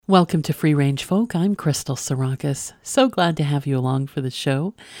Welcome to Free Range Folk. I'm Crystal Sarakas. So glad to have you along for the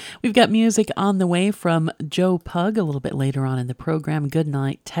show. We've got music on the way from Joe Pug a little bit later on in the program,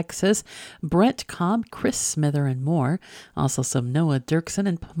 Goodnight, Texas, Brett Cobb, Chris Smither, and more. Also some Noah Dirksen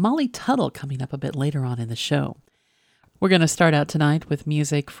and Molly Tuttle coming up a bit later on in the show. We're going to start out tonight with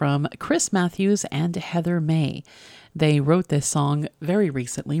music from Chris Matthews and Heather May. They wrote this song very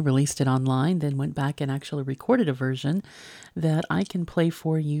recently, released it online, then went back and actually recorded a version that I can play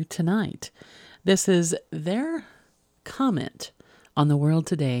for you tonight. This is their comment on the world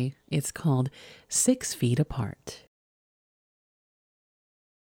today. It's called 6 Feet Apart.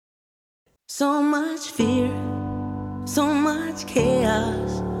 So much fear, so much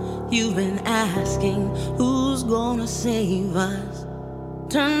chaos. You've been asking who's gonna save us.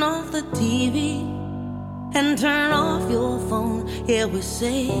 Turn off the TV and turn off your phone. Yeah, we're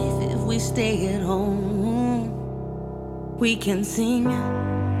safe if we stay at home. We can sing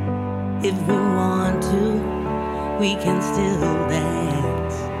if we want to. We can still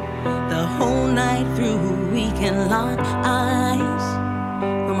dance the whole night through. We can lock eyes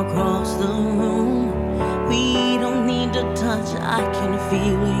from across the room. We don't need to touch, I can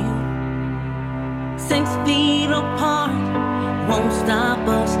feel you. 6 feet apart won't stop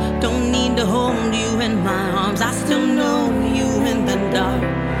us. Don't need to hold you in my arms. I still know you in the dark.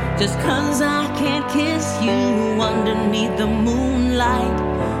 Just 'cause I can't kiss you underneath the moonlight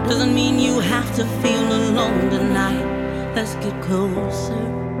doesn't mean you have to feel alone tonight. Let's get closer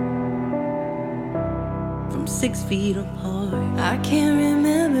from 6 feet apart. I can't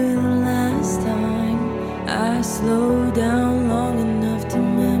remember the last time I slowed down long enough to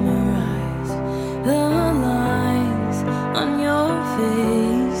memorize the lines on your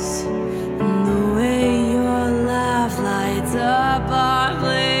face and the way your laugh lights up our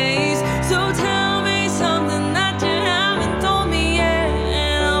place. So tell me something that you haven't told me yet,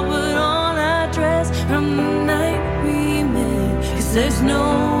 and I'll put on that dress from the night we met. 'Cause there's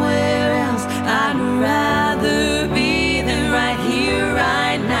nowhere else I'd rather be than right here,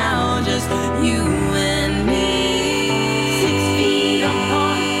 right now. Just you and me. 6 feet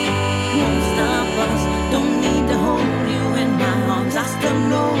apart won't stop us. Don't need to hold you in my arms. I still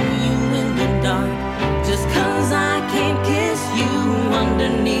know you in the dark. Just 'cause I can't kiss you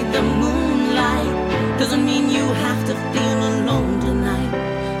underneath the moonlight doesn't mean you have to feel alone tonight.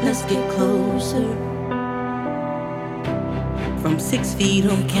 Let's get closer from 6 feet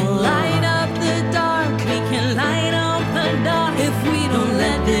apart. We can light up the dark. We can light up the dark if we don't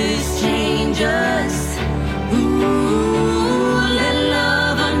let this change us. Ooh, let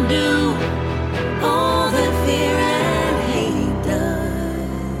love undo all the fear and hate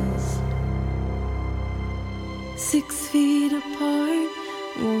does. 6 feet apart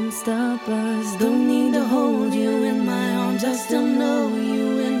won't stop us. Don't need to hold you in my arms. I still know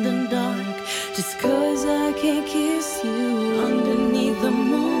you in the dark. Just 'cause I can't kiss you underneath the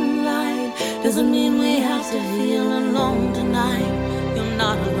moonlight doesn't mean we have to feel alone tonight. You're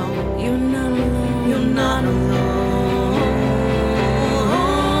not alone. You're not alone. You're not alone.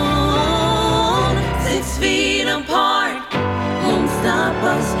 6 feet apart won't stop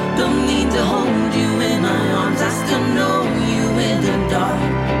us. Don't need to hold you in my arms. I still know you in the dark.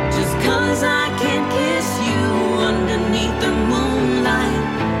 Just 'cause I can't kiss you underneath the moonlight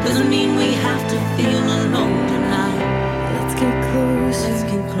doesn't mean we have to feel alone tonight. Let's get closer. Let's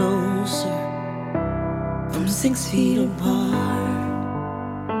get closer from 6 feet apart.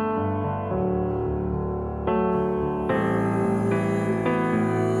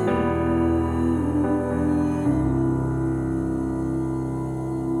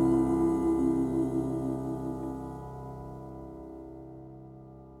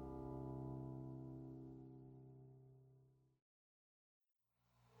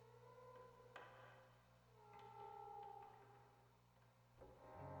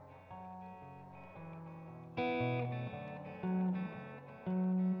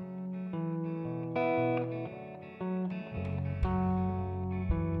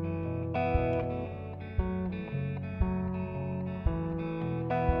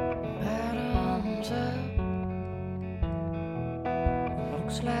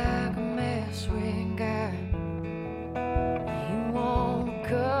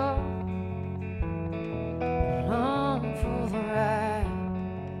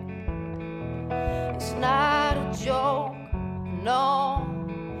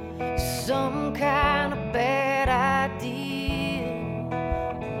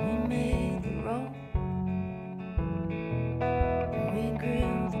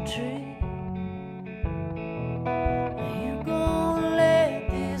 Tree. You gonna let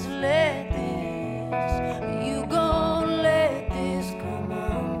this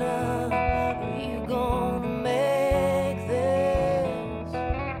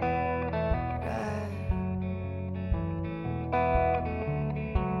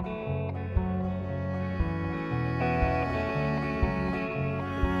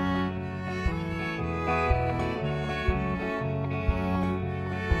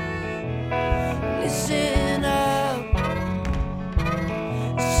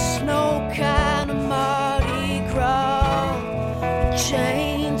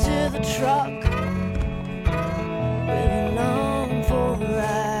chained to the truck, we're along for the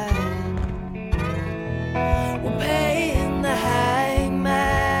ride. We're paying the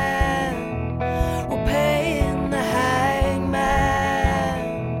hangman, we're paying the hangman.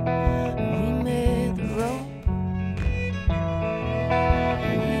 We made the rope,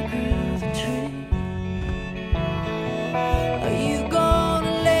 we grew the tree. Are you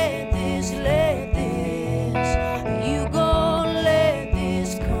gonna let this, are you gonna let this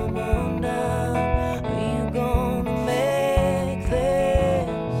come undone? Are you gonna make this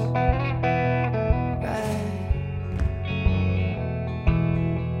right?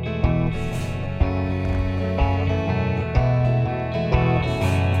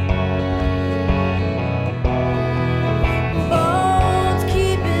 Bones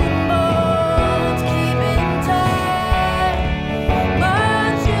keeping tight.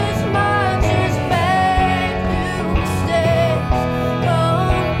 Marches back through mistakes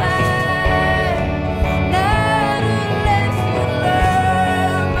gone by. Not a lesson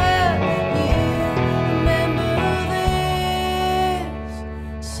learned, but you remember this.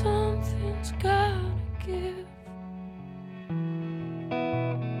 Something's gotta give.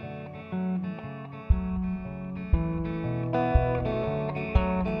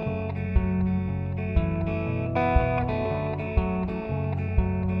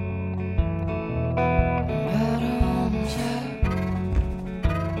 Bottoms up,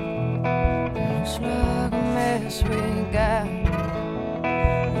 looks like a mess we got.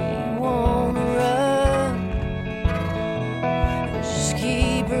 We wanna run, just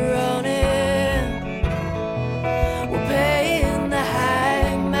keep running. We're paying the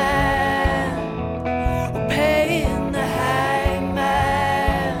hangman, we're paying the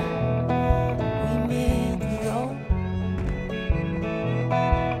hangman. We made the rope,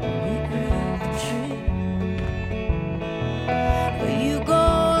 we grew the tree. Are you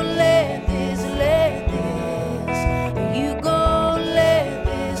gonna let this, are you gonna let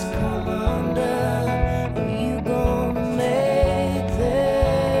this come undone? Are you gonna make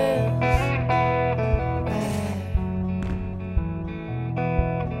this right?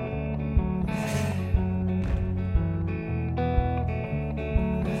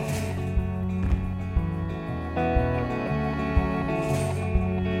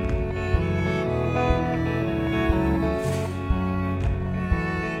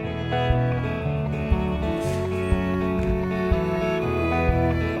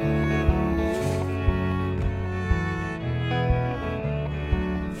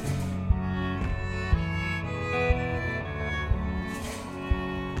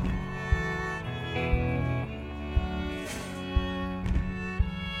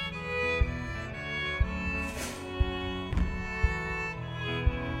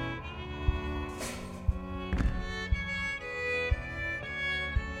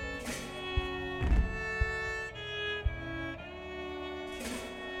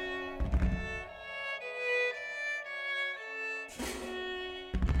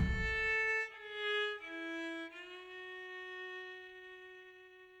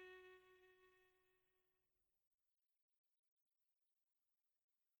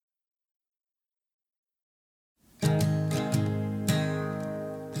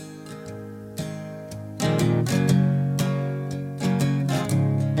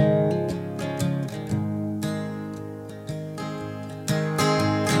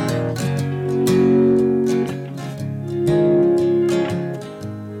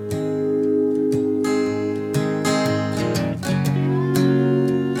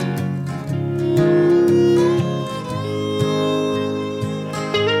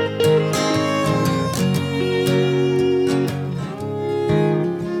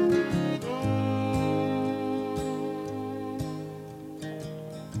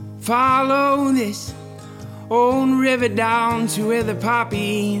 Follow this old river down to where the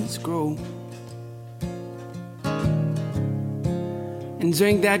poppies grow, and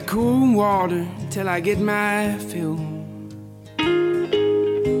drink that cool water till I get my fill.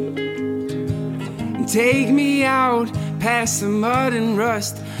 And take me out past the mud and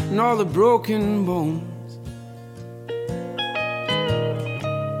rust and all the broken bones,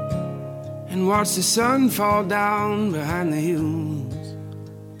 and watch the sun fall down behind the hills.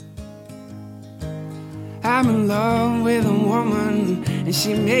 I'm in love with a woman, and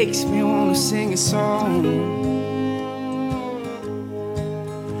she makes me wanna sing a song.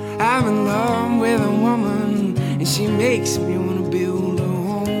 I'm in love with a woman, and she makes me wanna build a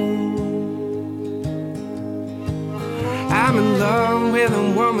home. I'm in love with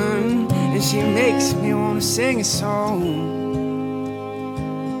a woman, and she makes me wanna sing a song.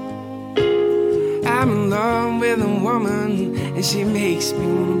 I'm in love with a woman, and she makes me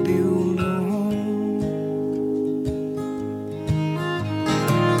wanna build a home.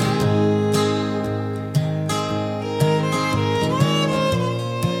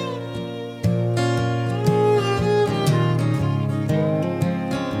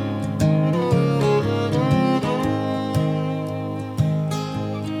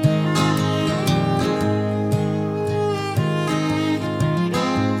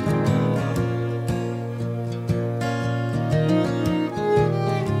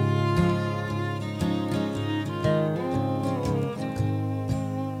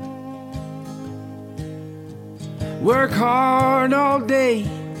 Work hard all day,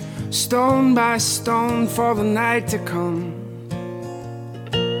 stone by stone, for the night to come.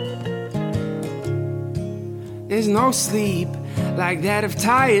 There's no sleep like that of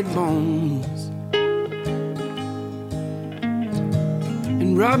tired bones.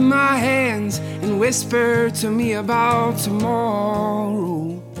 And rub my hands and whisper to me about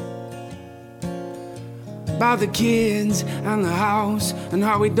tomorrow, about the kids and the house, and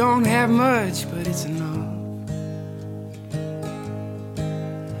how we don't have much, but it's enough.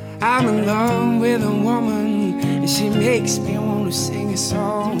 I'm in love with a woman, and she makes me want to sing a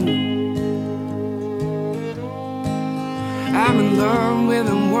song. I'm in love with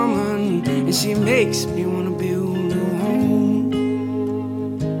a woman, and she makes me want to build a home.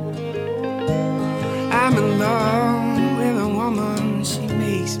 I'm in love with a woman, she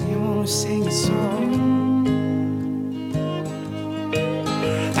makes me want to sing a song.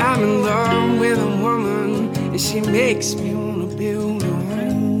 I'm in love with a woman, and she makes me want to build a home.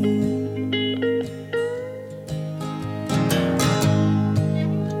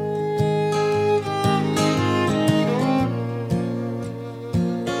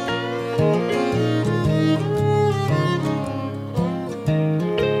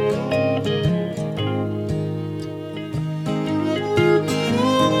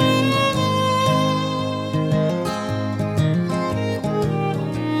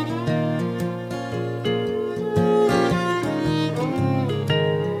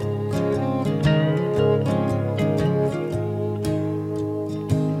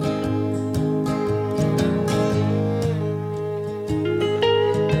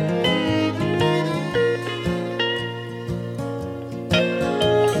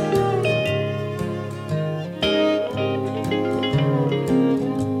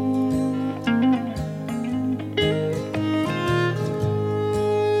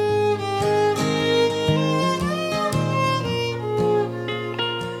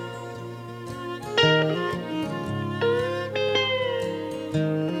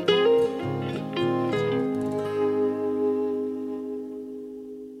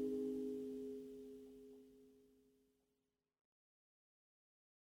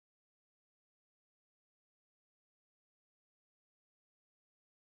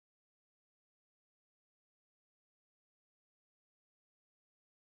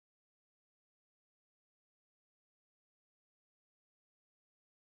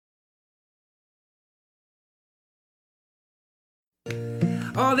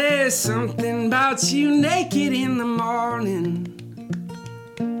 Oh, there's something about you naked in the morning.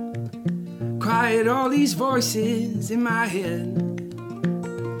 Quiet all these voices in my head.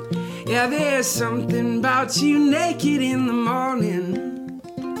 Yeah, there's something about you naked in the morning.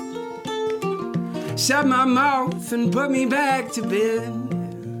 Shut my mouth and put me back to bed.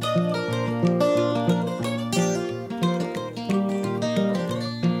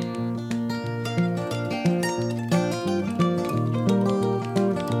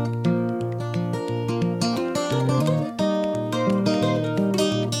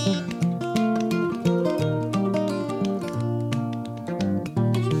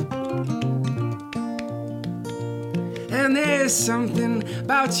 And there's something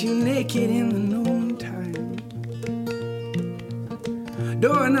about you naked in the noontime,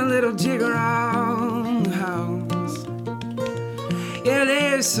 doing a little jig around the house. Yeah,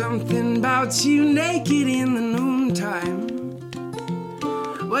 there's something about you naked in the noontime.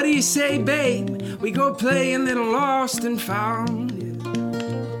 What do you say, babe? We go play a little lost and found.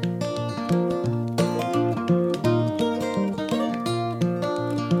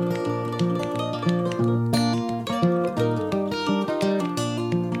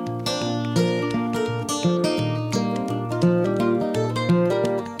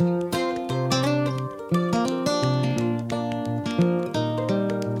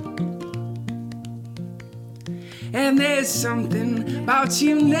 And there's something about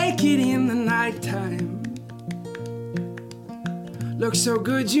you naked in the nighttime. Look so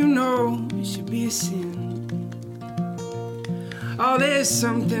good, you know it should be a sin. Oh, there's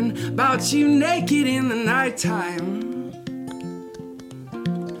something about you naked in the nighttime.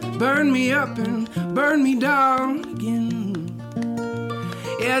 Burn me up and burn me down again.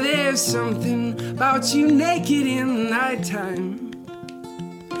 Yeah, there's something about you naked in the nighttime.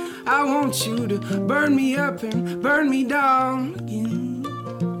 I want you to burn me up and burn me down again.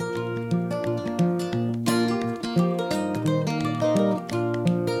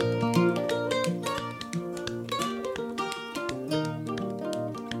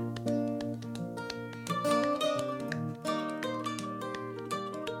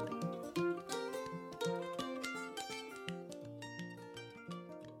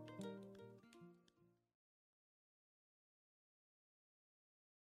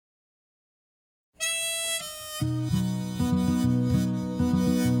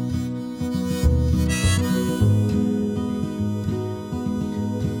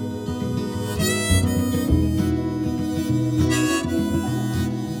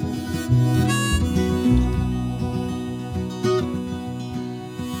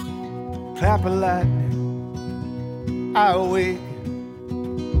 Clap of lightning, I awake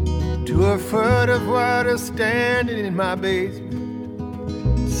to a foot of water standing in my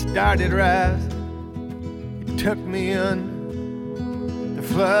basement. Started rising, it took me under, the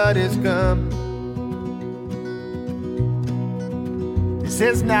flood is coming. This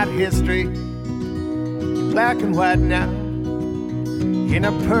is not history, black and white now. In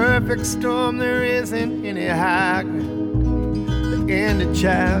a perfect storm there isn't any high ground. The end of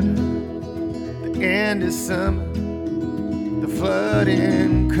childhood, the end of summer, the flood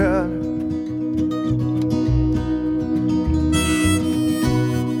in color.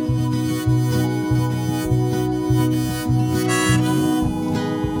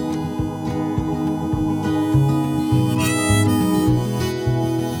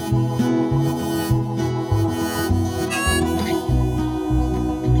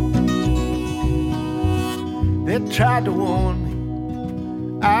 They tried to warn me,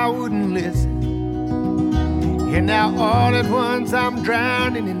 I wouldn't listen. And now all at once I'm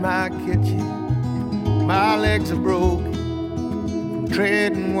drowning in my kitchen. My legs are broken from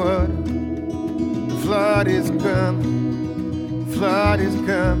treading water. The flood is coming, the flood is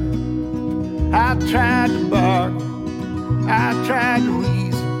coming. I tried to bargain, I tried to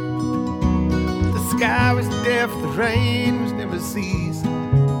reason. But the sky was deaf, the rain was never ceasing.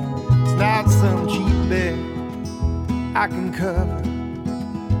 It's not some cheap bed I can cover.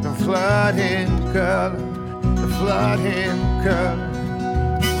 The flood in color, the flood in color.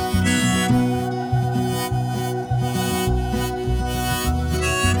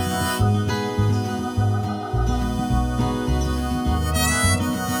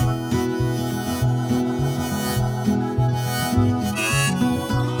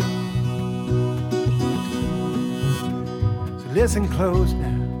 So listen close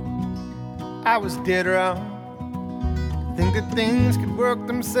now, I was dead wrong. Think that things could work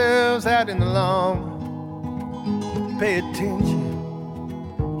themselves out in the long run. Pay attention,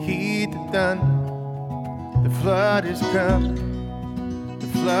 heed the thunder. The flood is coming, the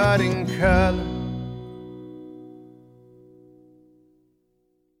flood in color.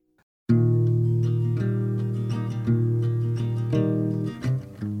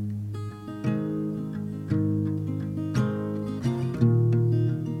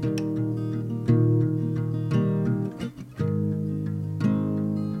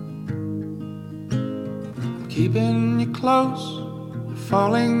 Keeping you close, you're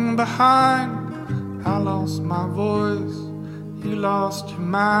falling behind. I lost my voice, you lost your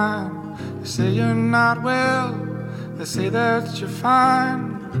mind. They say you're not well, they say that you're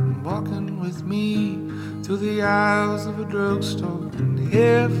fine. And walking with me through the aisles of a drugstore. And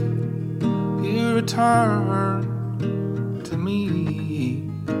if you return to me,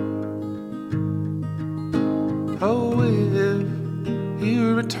 oh, if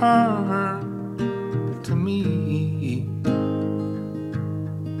you return to me.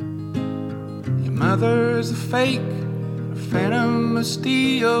 Your mother's a fake, a phantom of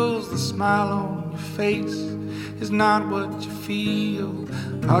steals. The smile on your face is not what you feel.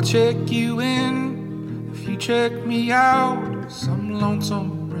 I'll check you in if you check me out. Some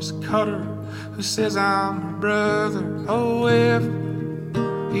lonesome wrist cutter who says I'm her brother. Oh, if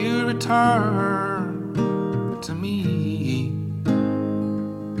you return to me.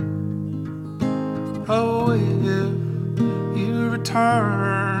 Oh, if you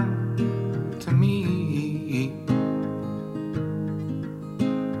return to me.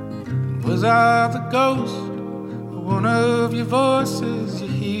 Was I the ghost or one of your voices you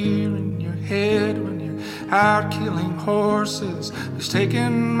hear in your head when you're out killing horses? Who's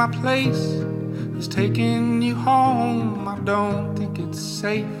taking my place? is taking you home. I don't think it's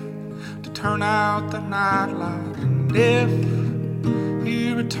safe to turn out the nightlight. And if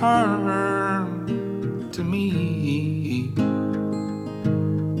you return to me,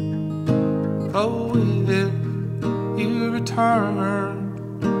 oh, if you return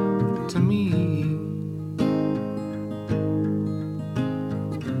to me.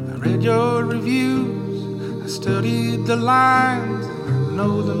 I read your reviews, I studied the lines, I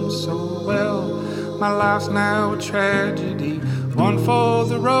know them so well. My life's now a tragedy. One for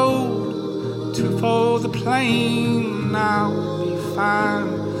the road, two for the plane. I will be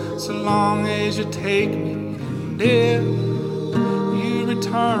fine so long as you take me. And if you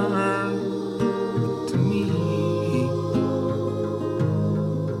return to me,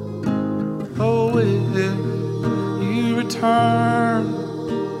 oh, if you return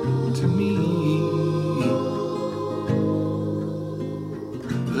to me.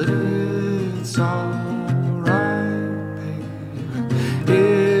 But it's alright, baby.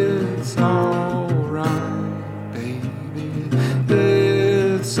 It's alright, baby.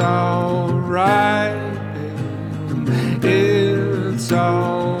 It's alright, baby. It's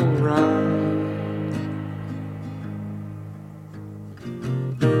alright.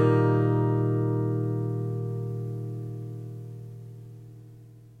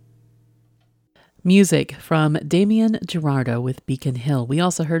 Music from Damian Gerardo with Beacon Hill. We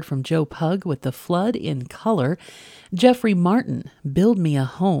also heard from Joe Pug with The Flood in Color, Jeffrey Martin, Build Me a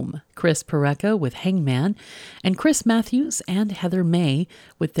Home, Chris Pareca with Hangman, and Chris Matthews and Heather May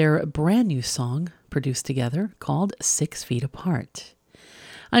with their brand new song produced together called 6 Feet Apart.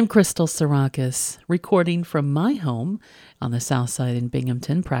 I'm Crystal Sarakas, recording from my home on the south side in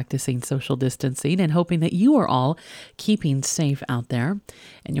Binghamton, practicing social distancing and hoping that you are all keeping safe out there.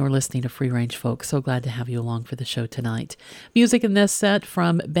 And you're listening to Free Range Folk. So glad to have you along for the show tonight. Music in this set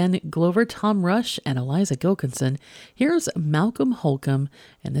from Ben Glover, Tom Rush, and Eliza Gilkinson. Here's Malcolm Holcomb,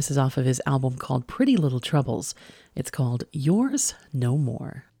 and this is off of his album called Pretty Little Troubles. It's called Yours No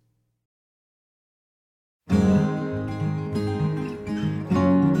More.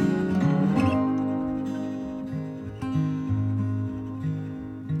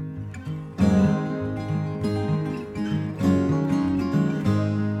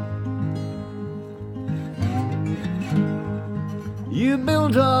 You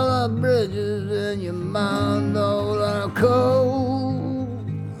built all the bridges in your mind all out cold.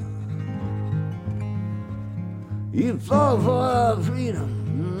 You fought for our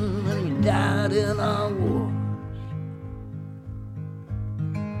freedom and you died in our wars.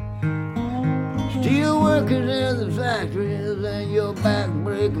 Steel workers in the factories and your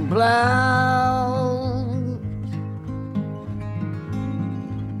back-breaking plows.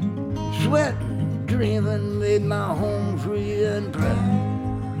 Sweating, dreaming made my home free and proud.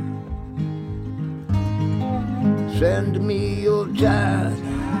 Send me your child,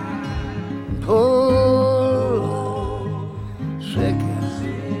 poor, sick,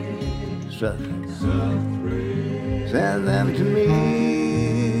 suffering. Send them to me.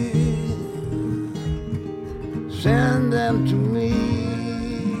 Send them to me.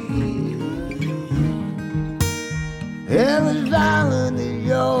 Heaven's island is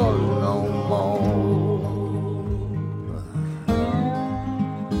yours no more.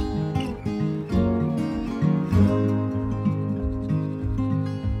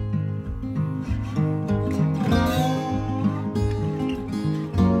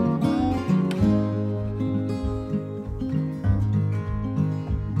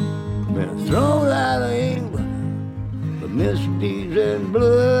 Been thrown out of England for misdeeds and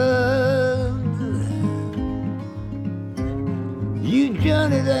blood. You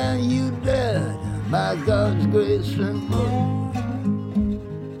journeyed and you died by God's grace and blood.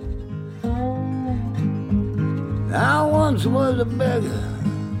 I once was a beggar,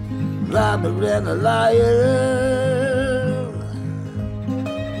 robber and a liar,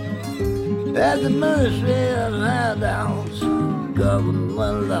 at the mercy of handouts,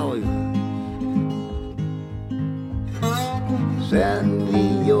 government lawyers. Send me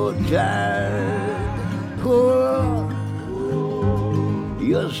your child, poor,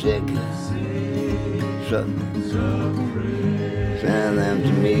 you're sick, suffering. Send them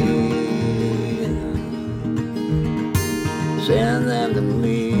to me. Send them to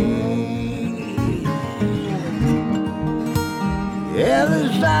me.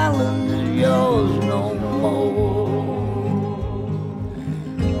 Heaven's island is yours no more.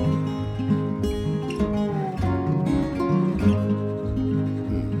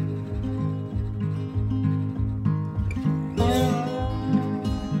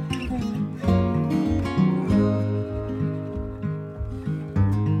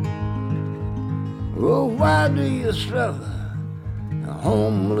 do you suffer?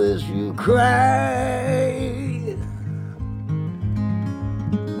 Homeless you cry.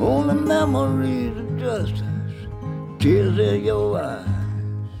 Only memories of justice, tears in your eyes.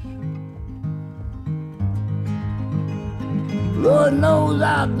 Lord knows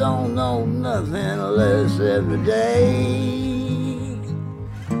I don't know nothing less every day.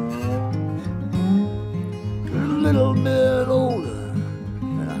 A little bit older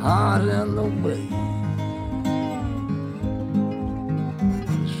and heart in the way.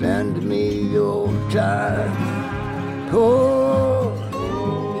 Send me your time, oh,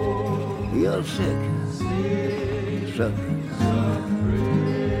 you're sick, suffering.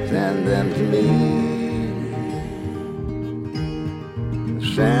 Send them to me.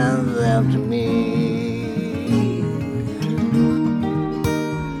 Send them to me.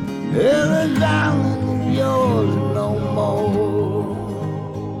 Every island is yours no more.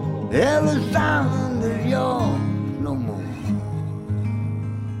 Every island is yours no more.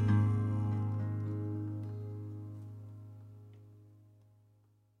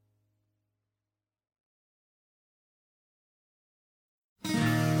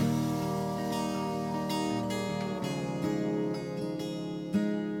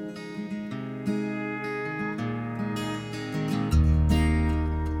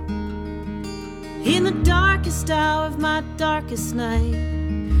 In the darkest hour of my darkest night,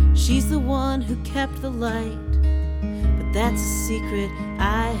 she's the one who kept the light. But that's a secret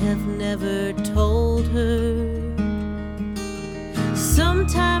I have never told her.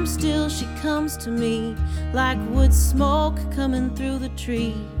 Sometimes still she comes to me like wood smoke coming through the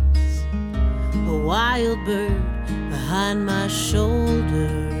trees, a wild bird behind my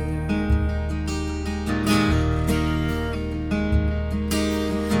shoulder.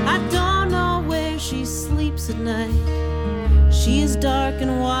 She sleeps at night. She is dark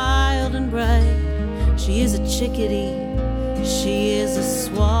and wild and bright. She is a chickadee. She is a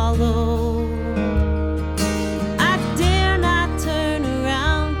swallow. I dare not turn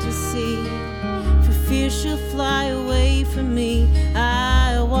around to see, for fear she'll fly away from me.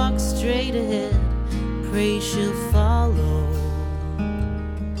 I walk straight ahead, pray she'll follow.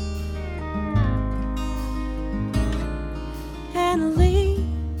 Annalie,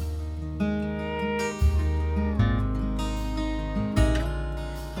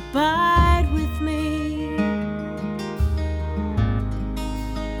 abide with me.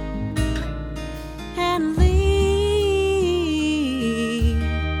 Annalie,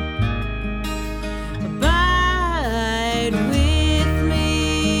 abide with me.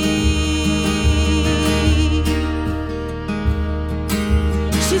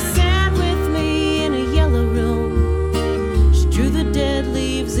 She sat with me in a yellow room. She drew the dead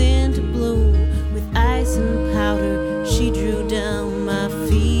leaves into bloom. With ice and powder she drew down my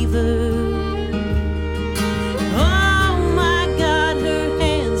fever. Oh my God, her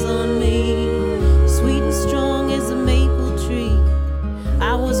hands on me, sweet and strong as a maple tree.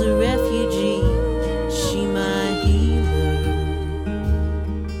 I was a refugee, she my healer.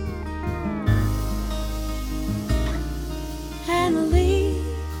 Annalie,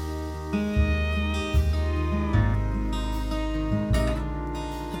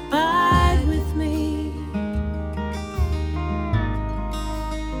 abide with me.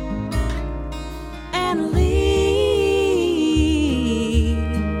 Annalie,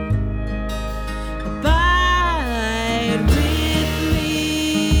 abide with me.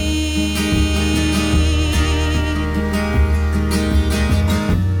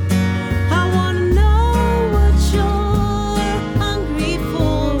 I wanna know what you're hungry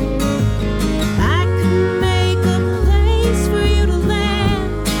for. I could make a place for you to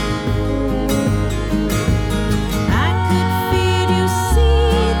land. I could feed you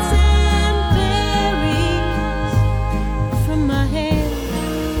seeds and berries from my hand.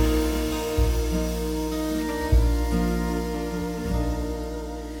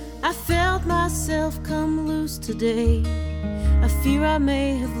 I felt myself come loose today. I fear I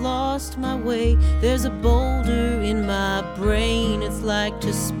may have lost my way. There's a boulder in my brain, it's like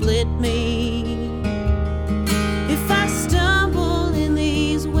to split me. If I stumble in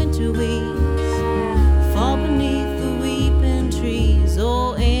these winter weeds, fall beneath the weeping trees.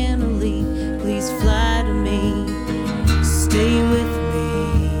 Oh, Annalie, please fly to me, stay with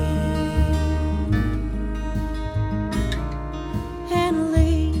me.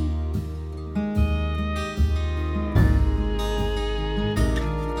 Annalie,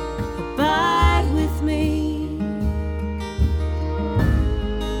 abide with me.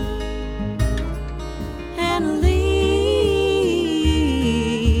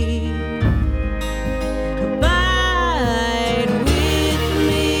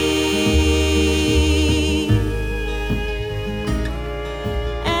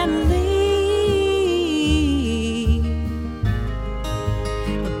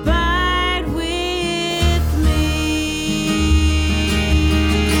 abide with me.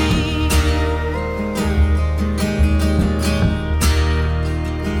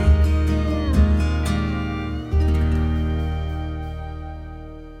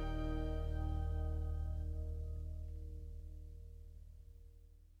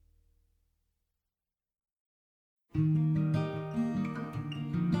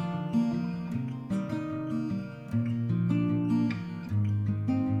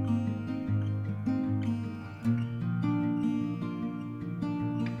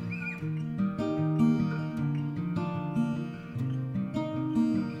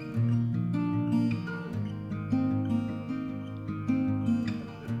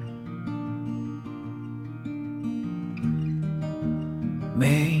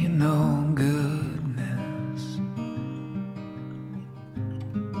 May you know goodness,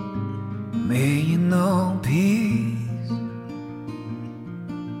 may you know peace,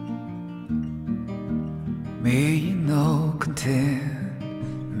 may you know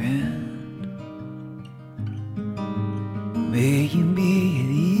contentment, may you be at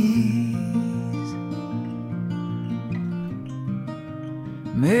ease,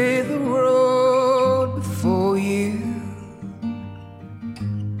 may the road before you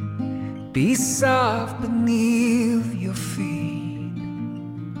be soft beneath your feet.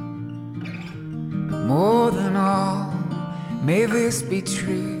 But more than all, may this be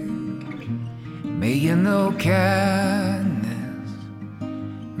true. May you know kindness,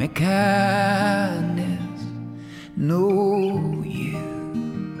 may kindness know you.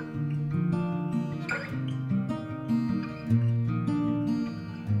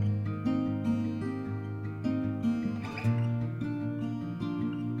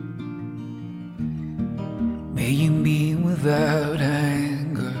 May you be without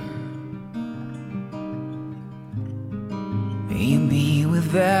anger, may you be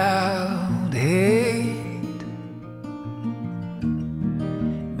without hate,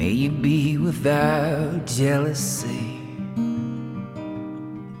 may you be without jealousy,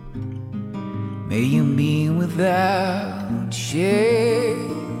 may you be without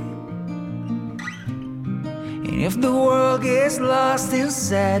shame. And if the world gets lost in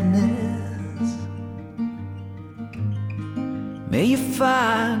sadness, may you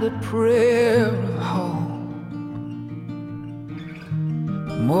find a prayer of hope.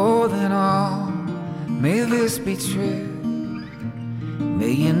 More than all, may this be true.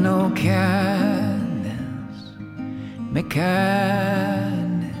 May you know kindness, may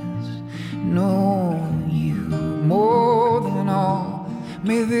kindness know you. More than all,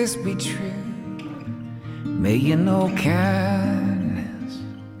 may this be true. May you know kindness,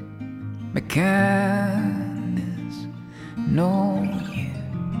 may kindness know you.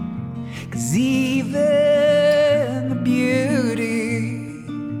 'Cause even the beauty,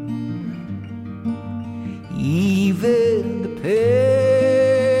 even the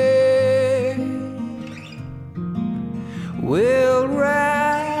pain will rise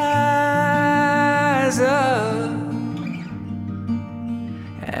up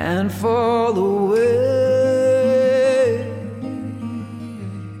and fall away.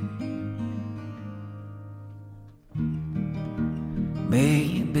 May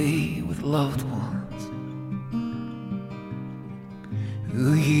you be with loved ones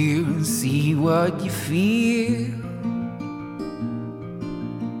who hear and see what you feel.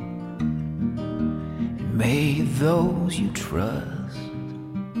 And may those you trust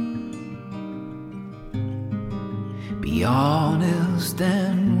be honest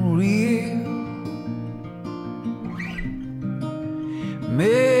and real.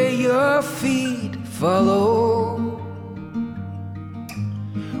 May your feet follow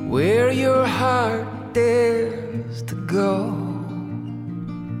where your heart dares to go.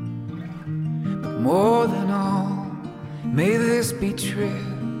 But more than all, may this be true.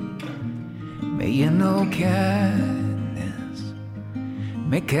 May you know kindness,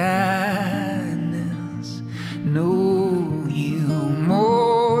 may kindness know you.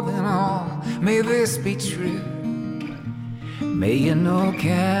 More than all, may this be true. May you know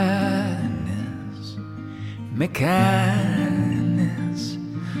kindness, may kindness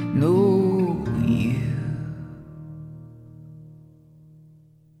know you.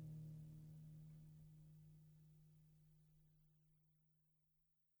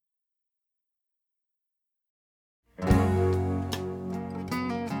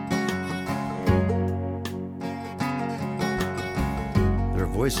 There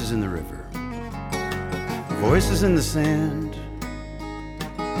are voices in the river, voices in the sand,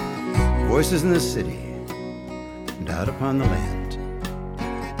 voices in the city and out upon the land.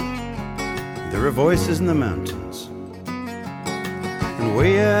 There are voices in the mountains, and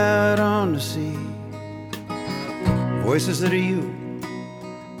way out on the sea. Voices that are you,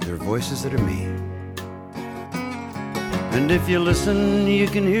 they're voices that are me. And if you listen, you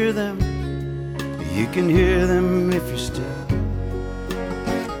can hear them. You can hear them if you're still.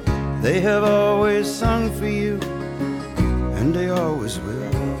 They have always sung for you, and they always will.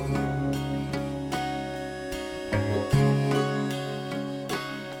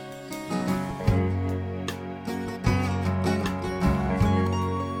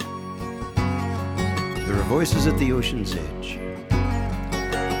 There are voices at the ocean's edge,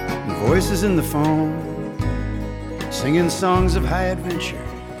 and voices in the foam, singing songs of high adventure,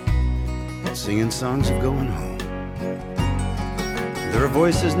 singing songs of going home. There are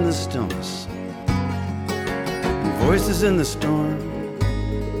voices in the stillness, and voices in the storm,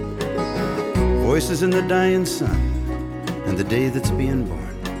 voices in the dying sun and the day that's being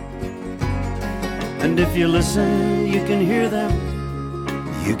born. And if you listen, you can hear them.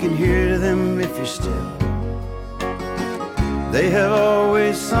 You can hear them if you're still. They have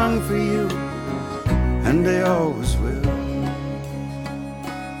always sung for you, and they always will.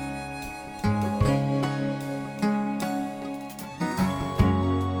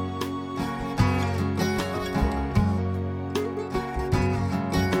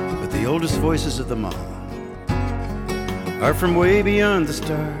 But the oldest voices of them all are from way beyond the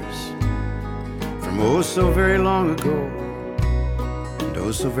stars, from oh so very long ago, and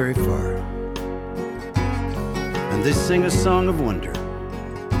oh so very far. And they sing a song of wonder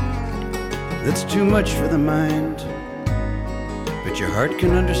that's too much for the mind, but your heart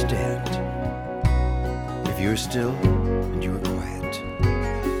can understand if you're still and you are quiet.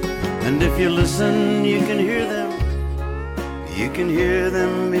 And if you listen, you can hear them. You can hear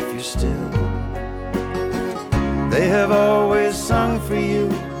them if you're still. They have always sung for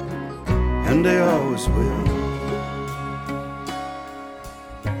you, and they always will.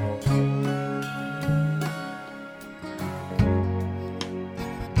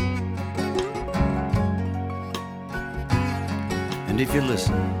 And if you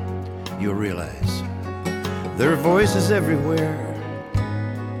listen, you'll realize there are voices everywhere.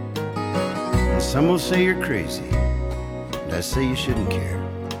 And some will say you're crazy, and I say you shouldn't care.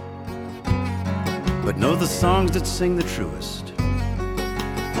 But know the songs that sing the truest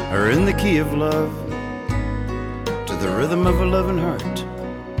are in the key of love, to the rhythm of a loving heart,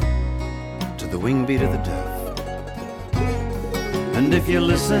 to the wing beat of the dove. And if you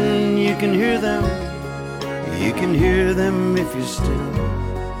listen, you can hear them. You can hear them if you're still.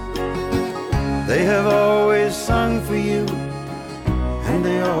 They have always sung for you, and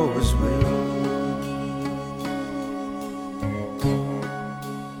they always will.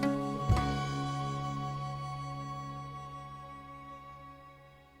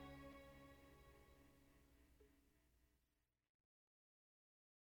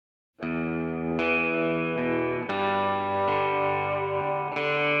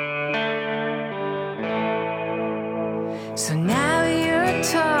 So now you're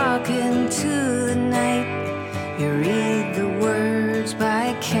talking to the night. You read the words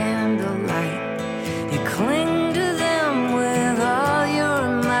by candlelight. You cling to them with all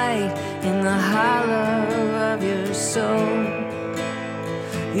your might in the hollow of your soul.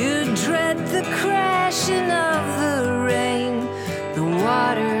 You dread the crashing of the rain, the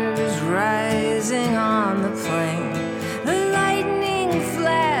waters rising on the plain, the lightning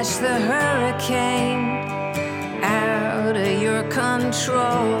flash, the hurricane out of your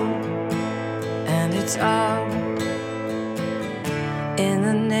control. And it's all in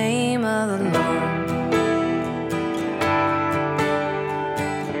the name of the Lord.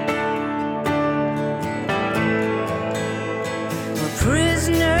 We're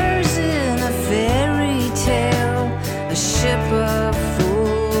prisoners in a fairy tale, a ship of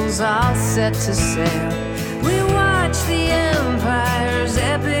fools all set to sail. We watch the empire's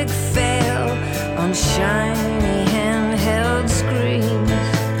epic fail on shiny handheld screens.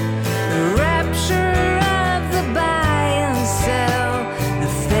 The rapture of the buy and sell, the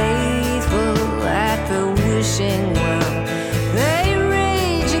faithful at the wishing well. They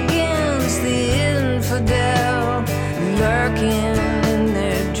rage against the infidel, lurking in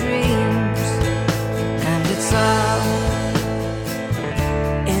their dreams. And it's all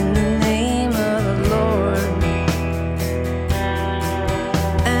in the name of the Lord.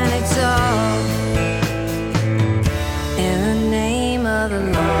 And it's all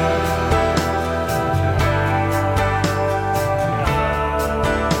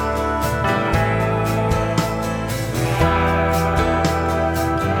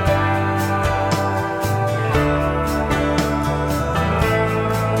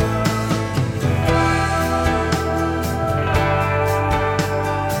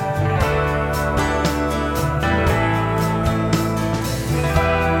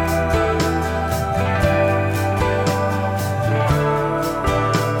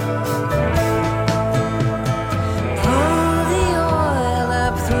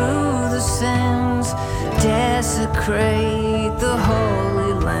desecrate the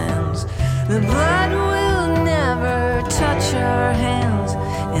holy lands. The blood will never touch our hands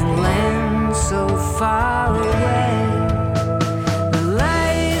in lands so far away. The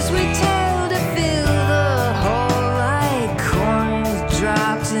lies we tell to fill the hole like coins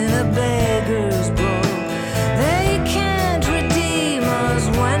dropped in a beggar's bowl. They can't redeem us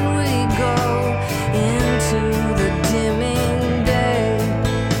when we go into the dimming day.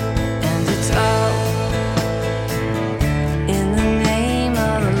 And it's all in the name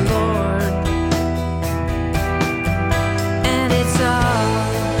of the Lord. And it's all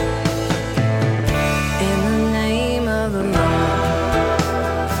in the name of the Lord.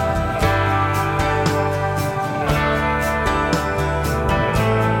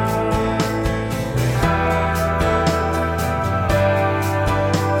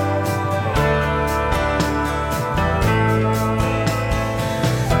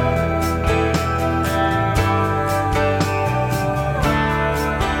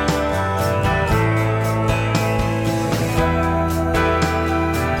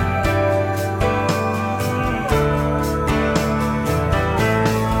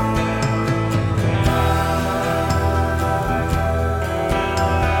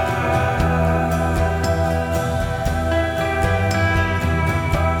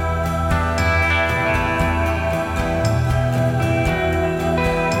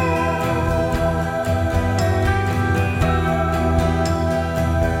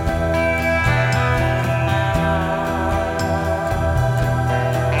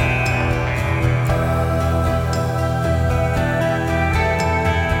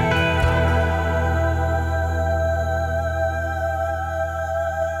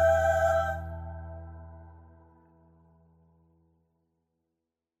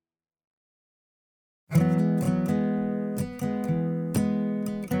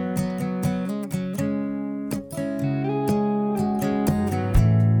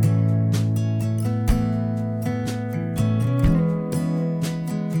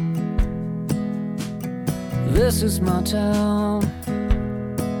 This is my town,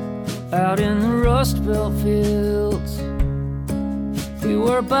 out in the Rust Belt fields. We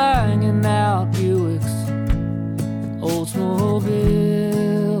were banging out Buicks and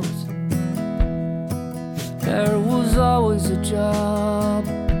Oldsmobiles. There was always a job,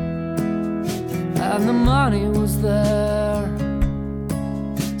 and the money was there.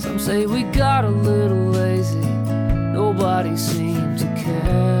 Some say we got a little lazy, nobody seemed to care.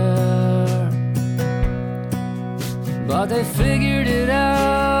 But they figured it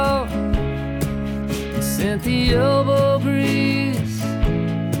out and sent the elbow grease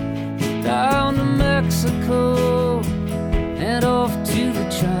down to Mexico and off to the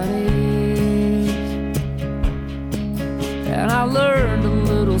Chinese. And I learned a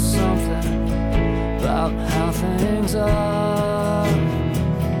little something about how things are.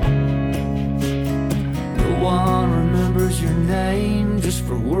 No one remembers your name just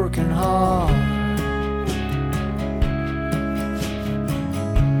for working hard.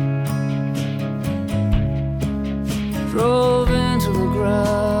 Drove into the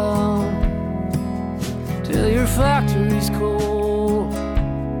ground till your factory's cold,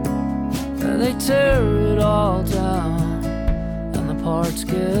 and they tear it all down and the parts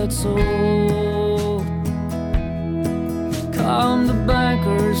get sold. Come the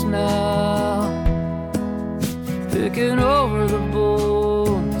bankers now, picking over the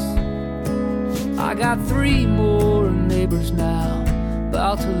bones. I got 3 more neighbors now,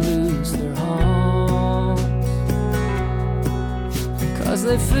 about to lose their homes. 'Cause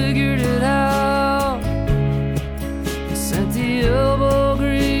they figured it out and sent the elbow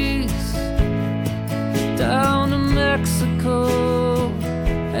grease down to Mexico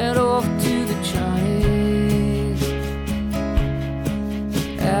and off to the Chinese.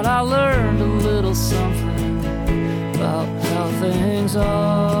 And I learned a little something about how things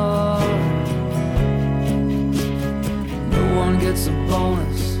are. No one gets a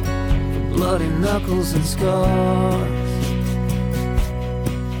bonus for bloody knuckles and scars.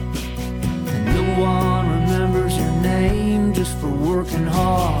 No one remembers your name just for working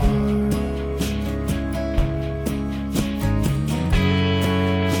hard.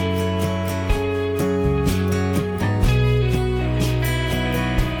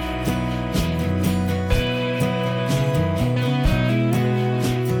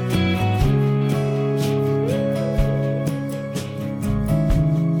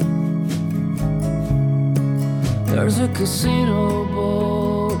 There's a casino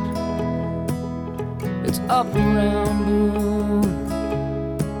boat, it's up around noon.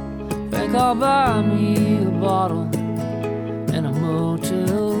 Think I'll buy me a bottle and a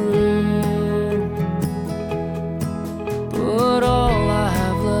motel room.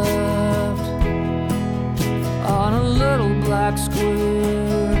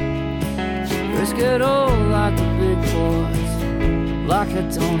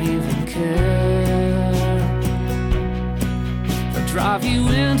 don't even care. They'll drive you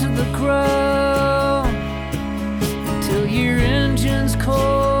into the ground till your engine's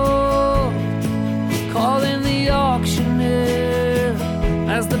cold, calling the auctioneer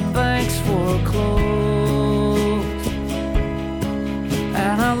as the banks foreclose.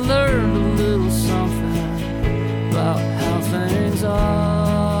 And I learned a little something about how things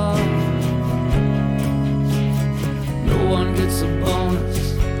are. No one gets a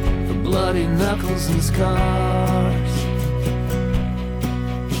bonus for bloody knuckles and scars,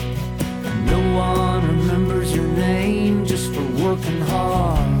 and no one remembers your name just for working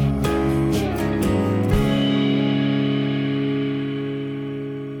hard.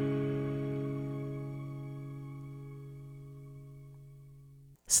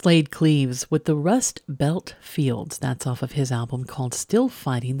 Slade Cleaves with the Rust Belt Fields. That's off of his album called Still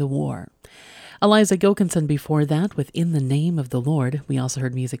Fighting the War. Eliza Gilkinson before that with In the Name of the Lord. We also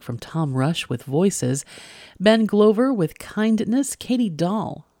heard music from Tom Rush with Voices, Ben Glover with Kindness, Katie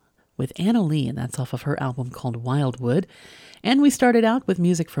Dahl with Anna Lee, and that's off of her album called Wildwood. And we started out with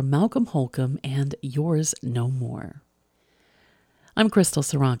music from Malcolm Holcomb and Yours No More. I'm Crystal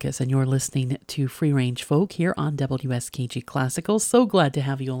Sarakas, and you're listening to Free Range Folk here on WSKG Classical. So glad to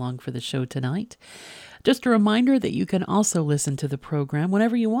have you along for the show tonight. Just a reminder that you can also listen to the program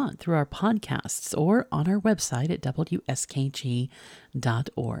whenever you want through our podcasts or on our website at WSKG.org.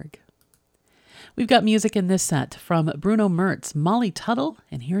 We've got music in this set from Bruno Mertz, Molly Tuttle,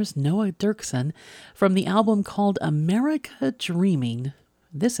 and here's Noah Dirksen from the album called America Dreaming.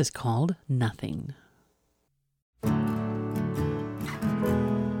 This is called Nothing.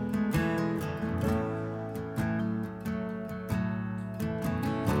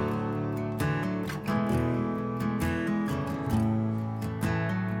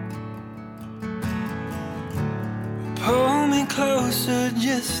 Pull me closer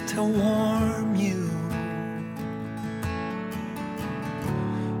just to warm you.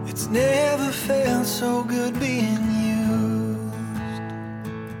 It's never felt so good being used.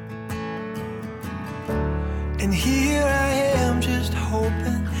 And here I am just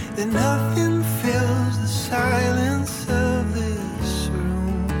hoping that nothing fills the silence of this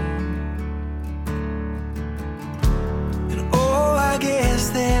room. And oh, I guess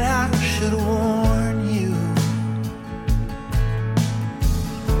that I should warn you.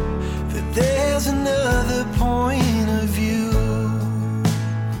 There's another point of view.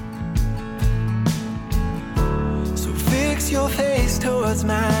 So fix your face towards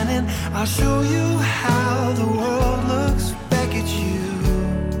mine and I'll show you how the world looks back at you.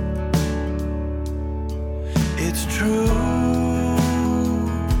 It's true.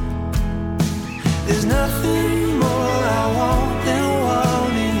 There's nothing more I want than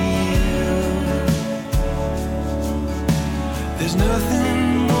wanting you. There's nothing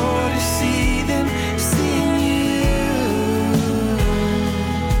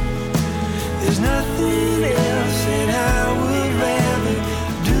nothing else that I would rather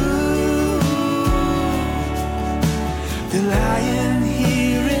do than lying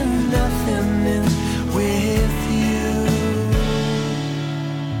here in nothingness with you.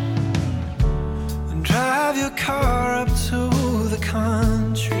 And drive your car up to the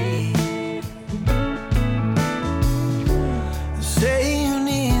country and say you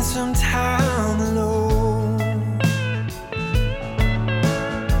need some time alone.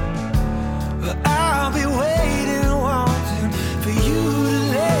 That I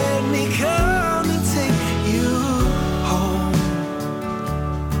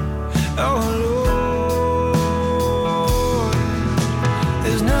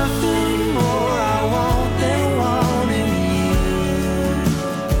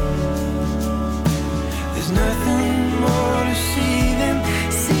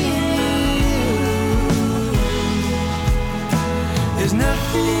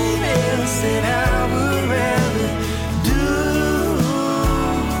would rather do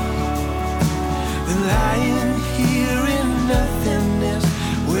than lying here in nothingness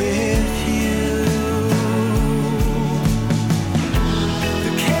with you.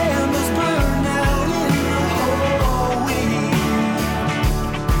 The candles burn out in the hallway,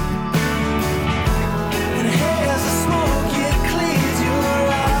 and as the smoke it clears your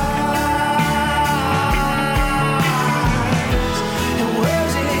eyes. And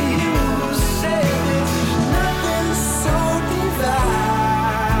where's it you say there's nothing so divine?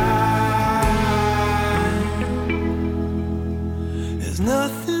 There's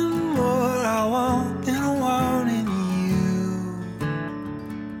nothing more I want than wanting you.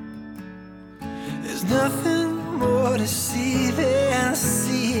 There's nothing more to see than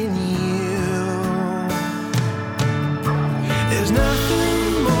seeing you. There's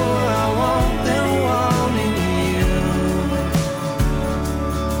nothing more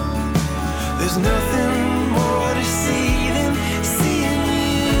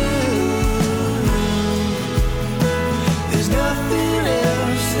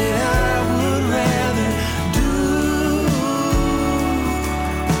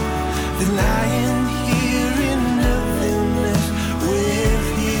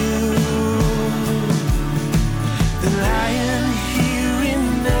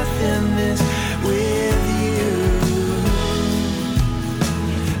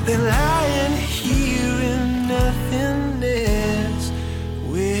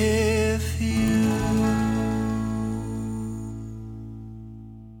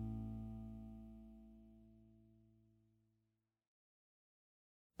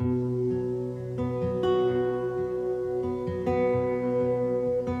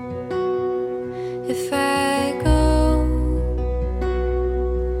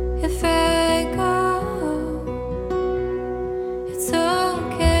if I go, it's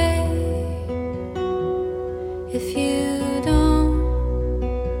okay. If you don't,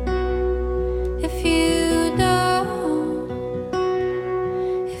 if you don't,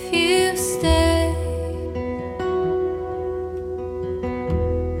 if you stay.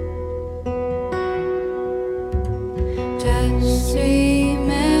 Just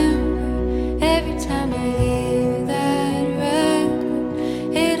remember, every time you hear that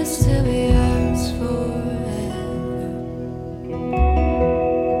record, it'll still be ours forever.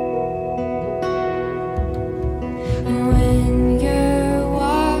 And when you're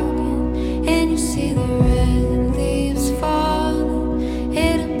walking and you see the red leaves falling,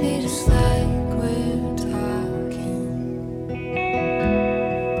 it'll be just like we're talking.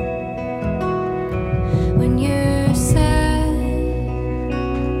 When you're sad,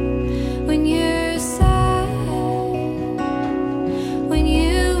 when you're sad, when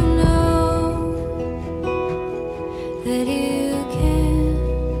you know that you can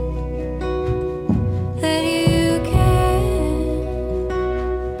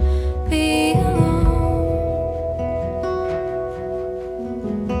be alone.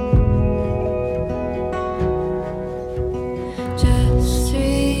 Just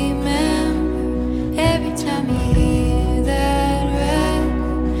remember, every time you hear that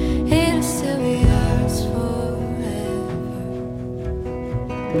record, it'll still be ours forever.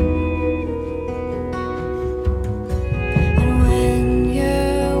 And when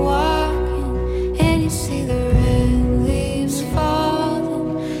you're walking and you see the red leaves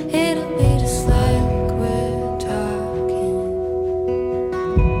falling, it'll be just like we're talking.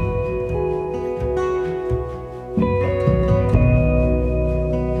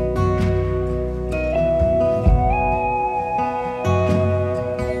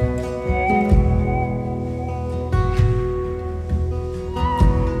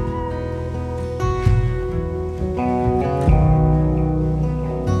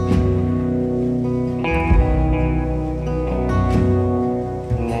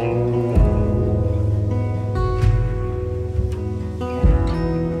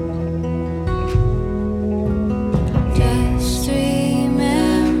 Just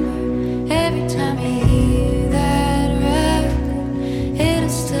remember, every time you hear that record, it'll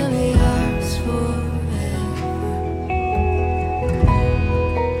still be ours forever.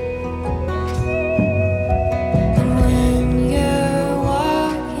 And when you're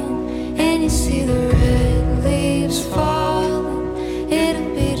walking and you see the red leaves falling,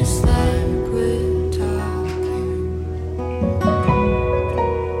 it'll be just like we're talking.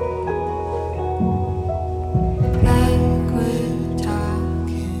 Like we're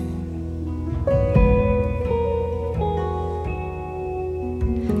talking.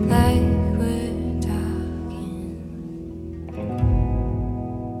 Like we're talking.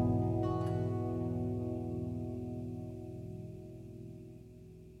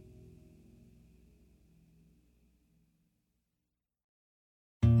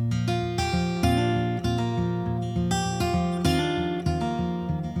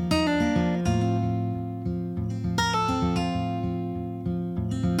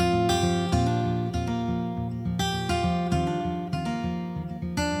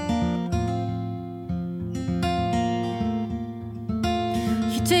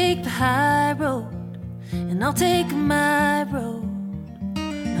 You take the high road, and I'll take my road,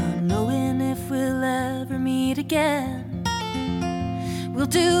 not knowing if we'll ever meet again. We'll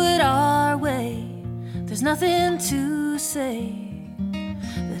do it our way. There's nothing to say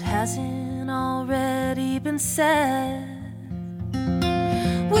that hasn't already been said.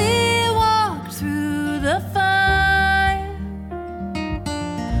 We walked through the fire,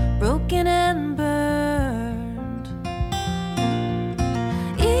 broken and burned.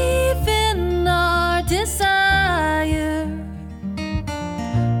 Even our desire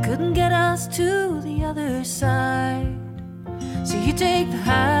couldn't get us to the other side. So you take the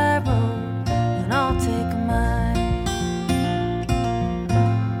high road, and I'll take mine.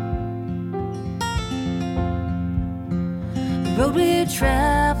 The road we're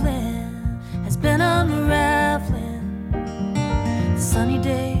traveling has been unraveling. The sunny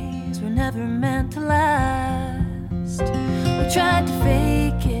days were never meant to last. We tried to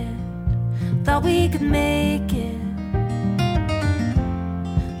fake it, thought we could make it,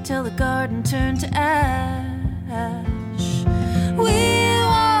 till the garden turned to ash. We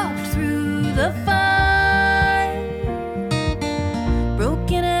walked through the fire,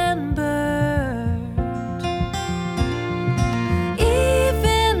 broken and burned.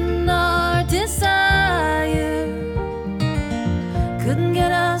 Even our desire couldn't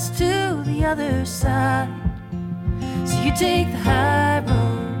get us to the other side. So you take the high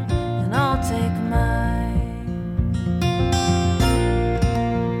road,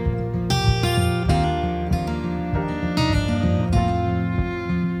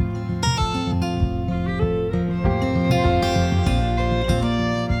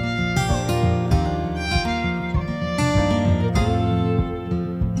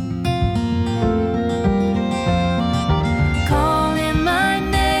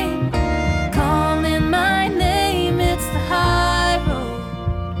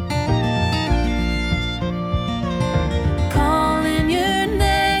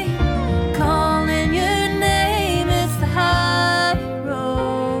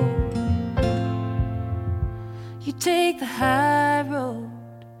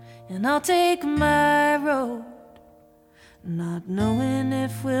 and I'll take my road, not knowing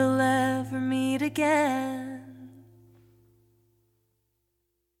if we'll ever meet again.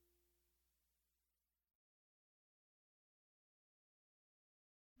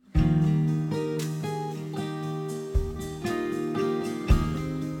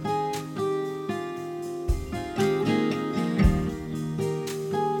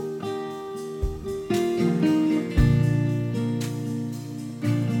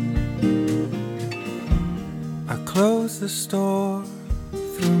 Close the store,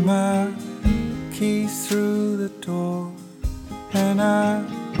 threw my keys through the door, and I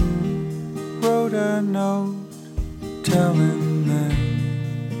wrote a note telling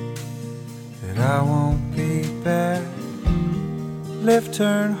them that I won't be back. Left,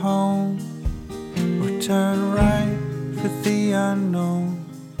 turn home, or turn right for the unknown.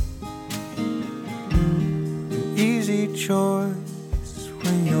 An easy choice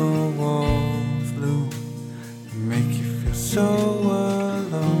when your walls loom, make you feel so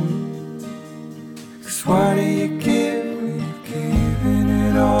alone. 'Cause why do you give when you've given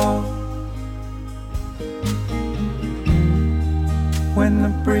it all? When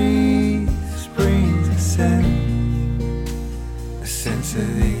the breeze brings a sense of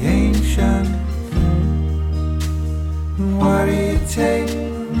the ancient. And why do you take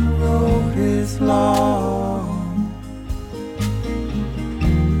when the road is long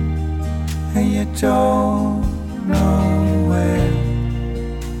and you don't know where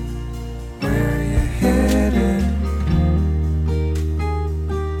you're headed?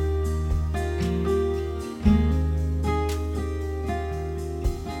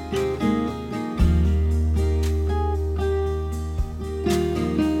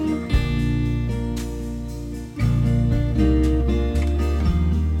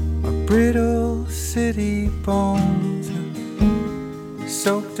 My brittle city bones and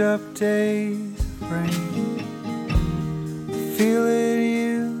soaked up days of rain. Feel that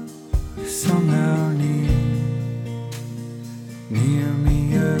you are somehow near me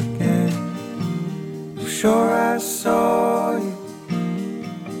again. I'm sure I saw you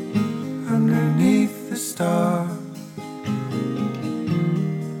underneath the stars.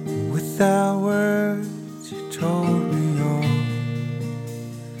 Without words, you told me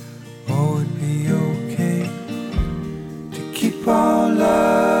all would be okay. To keep on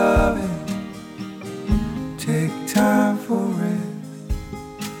loving, take time for rest.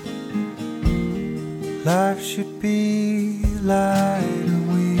 Life should be light and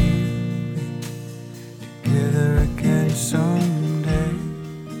we'll be together again someday.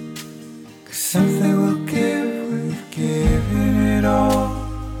 'Cause something will give, we've given it all.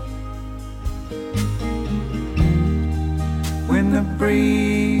 When the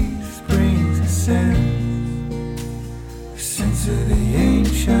breeze brings a sense of the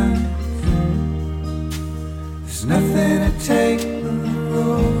ancient. There's nothing to take when the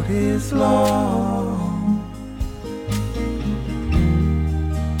road is long.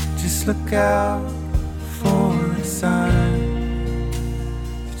 Just look out for the sign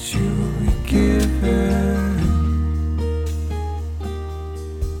that you will be given.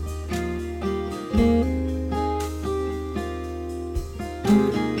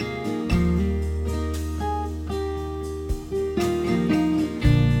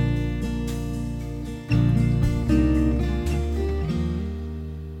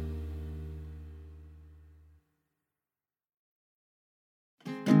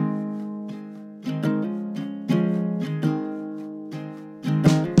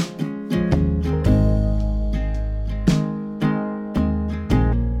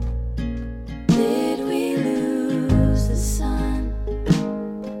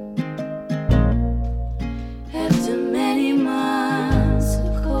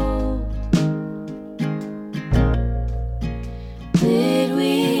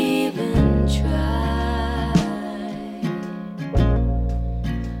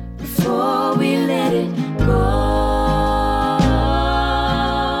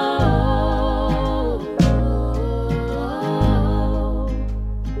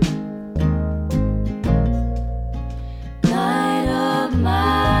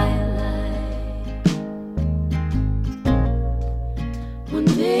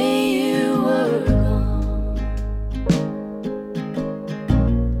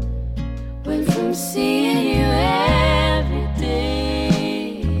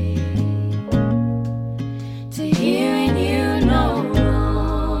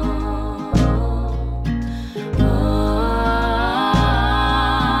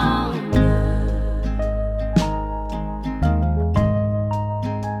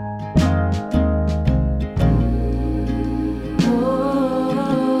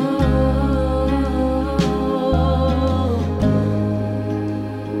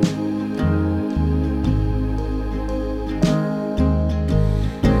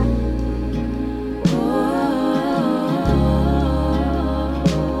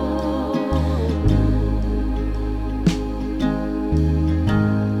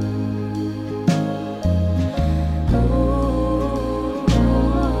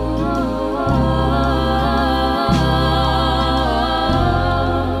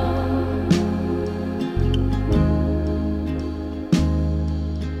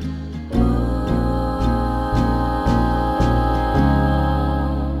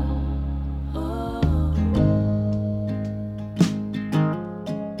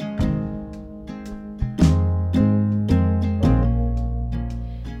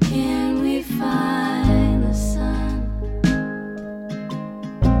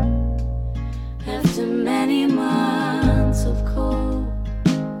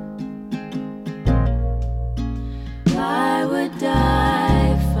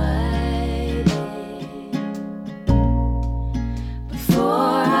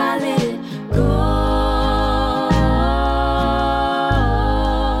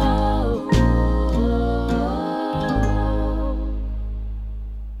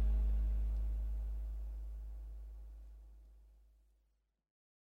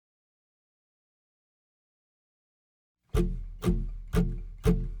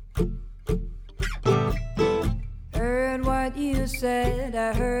 said,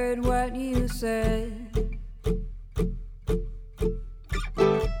 I heard what you said.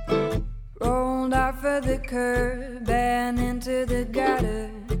 Rolled off of the curb and into the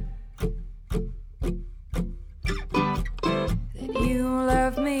gutter. That you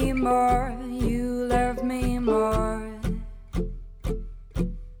love me more, you love me more.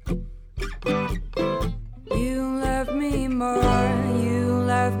 You love me more, you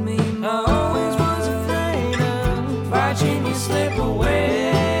love me more. I always was afraid of watching you slip away.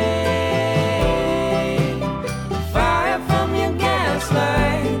 Fire from your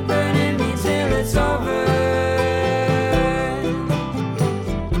gaslight burning me till it's over.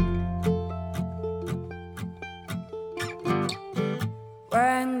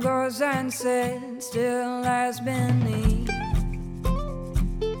 What goes unsaid still lies beneath.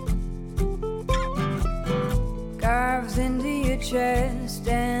 Carves into your chest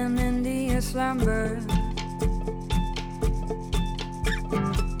and into your slumber.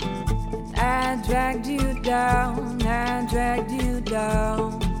 I dragged you down, I dragged you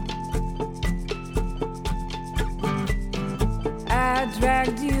down. I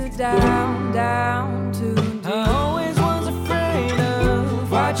dragged you down, down to deep. I always was afraid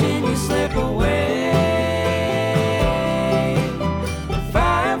of watching you slip away.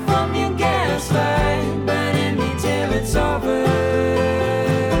 Fire from your gaslight burning me till it's over.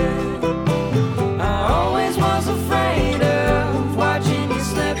 I always was afraid of watching you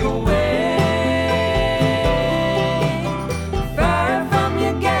slip away. Fire from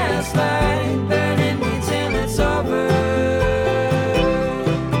your gaslight burning me till it's over.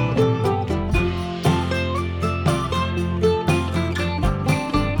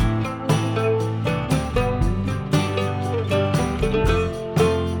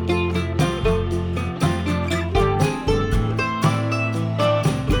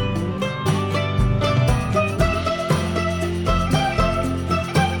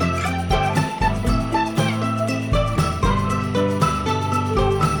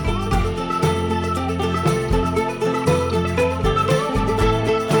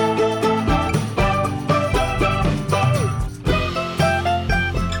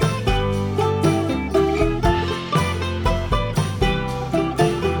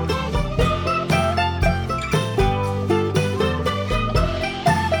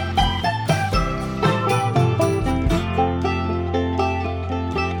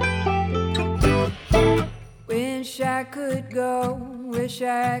 Wish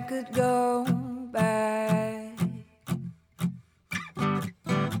I could go back.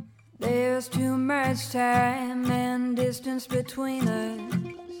 There's too much time and distance between us.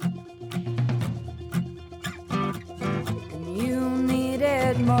 And you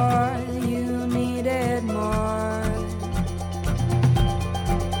needed more, you needed more.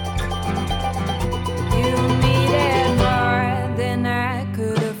 You needed more than I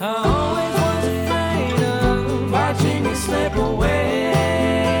could afford. I always was afraid of watching you slip away.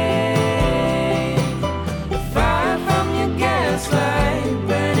 Fire from your gaslight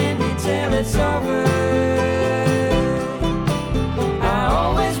burning me till it's over. I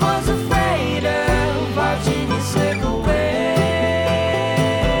always was afraid of watching you slip away.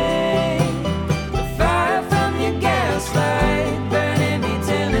 Fire from your gaslight burning me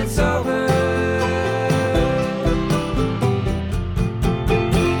till it's over.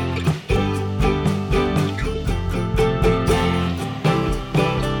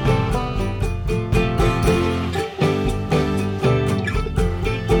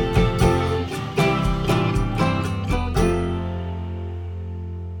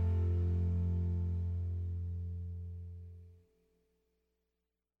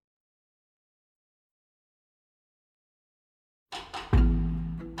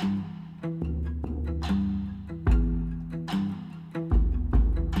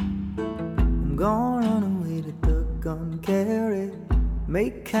 Gonna run away to duck and carry,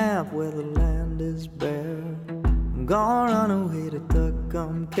 make camp where the land is bare. I'm gonna run away to duck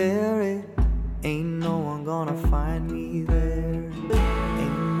and carry, ain't no one gonna find me there.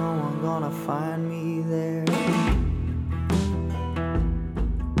 Ain't no one gonna find me there.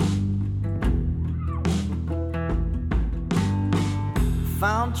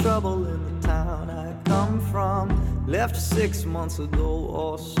 Found trouble in the town I come from, left 6 months ago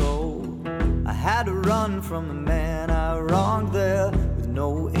or so. I had to run from the man I wronged there, with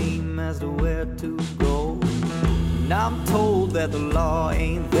no aim as to where to go. And I'm told that the law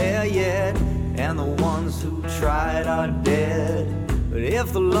ain't there yet, and the ones who tried are dead. But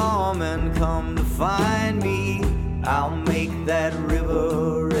if the lawmen come to find me, I'll make that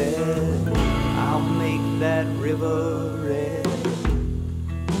river red. I'll make that river red.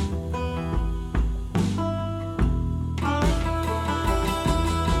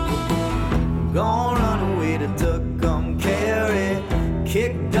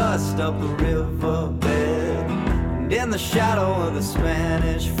 up the riverbed. And in the shadow of the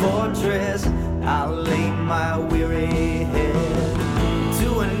Spanish fortress, I laid my weary head.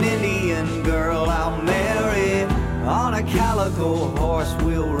 To an Indian girl I'll marry, on a calico horse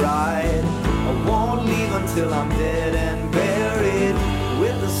we'll ride. I won't leave until I'm dead and buried,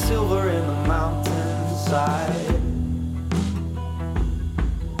 with the silver in the mountainside.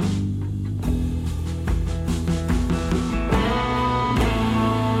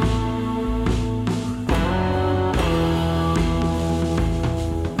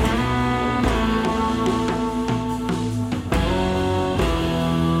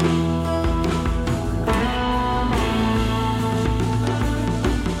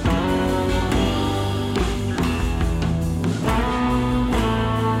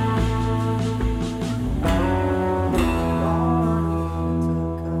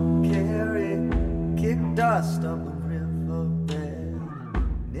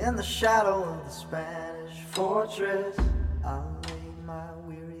 Shadow of the Spanish fortress, I laid my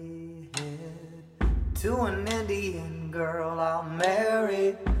weary head. To an Indian girl I'll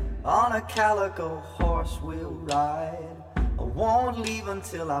marry, on a calico horse we'll ride. I won't leave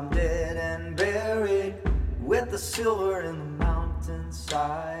until I'm dead and buried, with the silver in the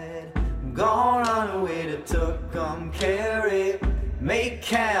mountainside. I'm gone on away to Tucumcari, make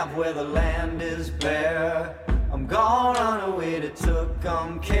camp where the land is bare. I'm gone on a way to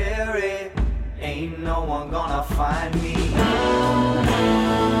Tucumcari, ain't no one gonna find me.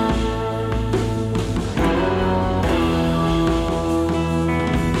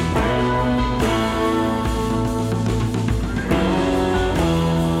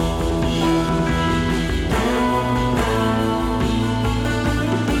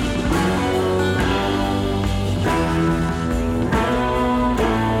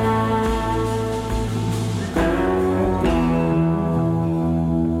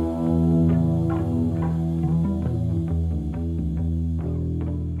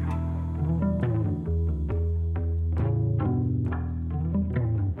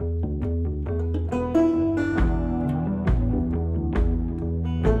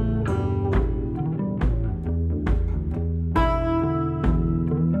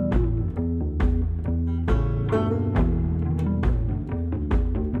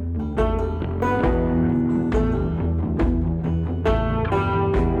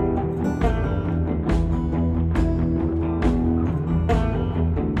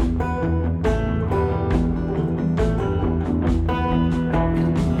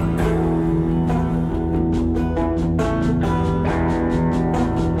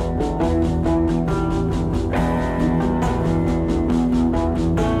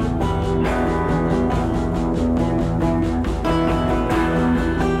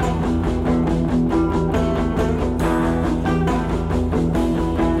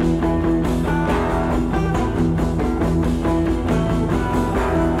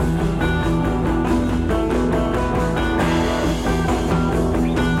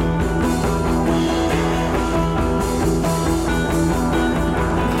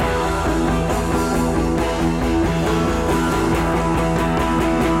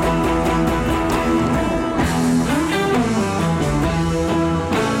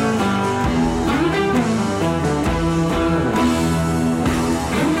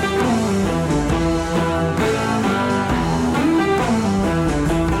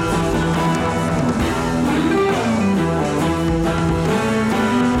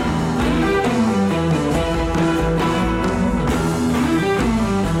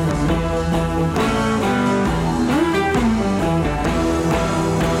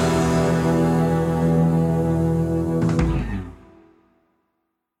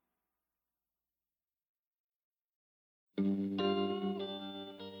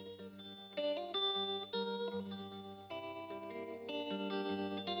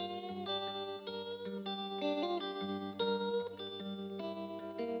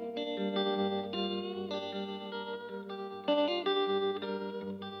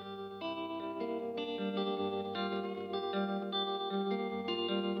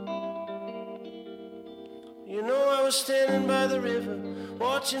 You know I was standing by the river,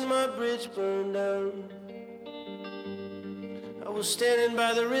 watching my bridge burn down. I was standing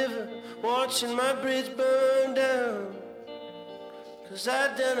by the river, watching my bridge burn down. 'Cause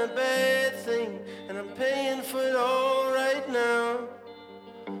I'd done a bad thing, and I'm paying for it all right now.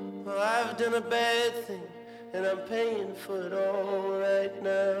 Well, I've done a bad thing, and I'm paying for it all right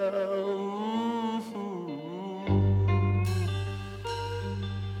now.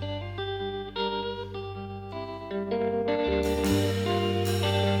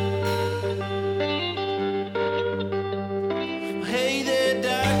 Hey there,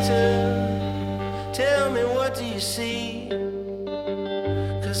 doctor.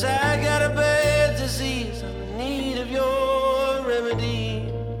 'cause I got a bad disease, I'm in need of your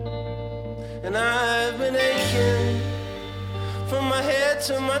remedy. And I've been aching from my head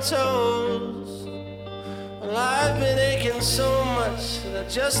to my toes. Well, I've been aching so much that I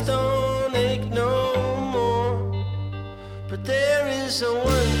just don't ache no more. But there is a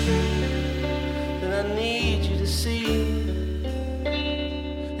one thing that I need you to see.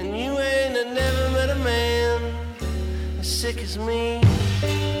 And you ain't never met a man as sick as me.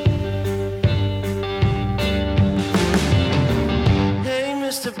 Hey,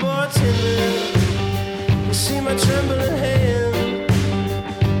 Mr. Bartender, you see my trembling hand.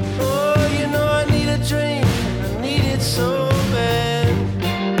 Oh, you know I need a drink, I need it so bad.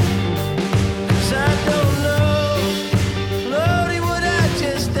 'Cause I don't know, Lordy, what I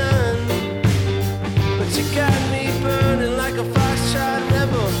just done. But you got me burning like a foxtrot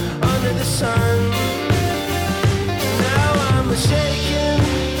rebel under the sun. Now I'm shaking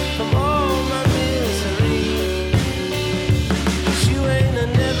from all my misery. 'Cause you ain't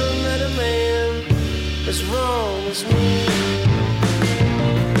never met a man as wrong as me.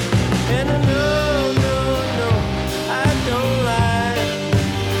 And I know, no, I don't lie,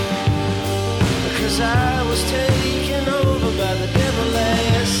 because I was taken over by the devil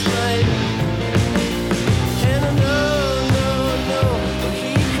last night. And I know, when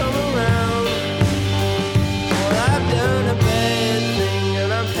he come around, well, I've done a bad thing and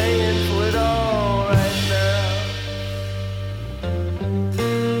I'm paying for it all right now.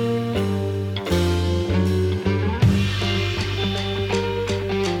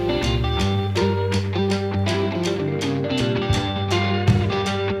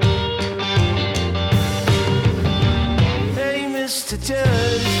 Hey, Mr.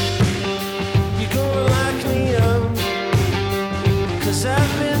 Judge, you gonna lock me up, 'cause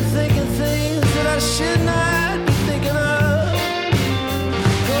I've been thinking things that I should not be thinking of.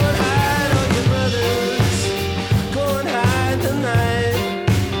 Go and hide on your brothers, go and hide tonight,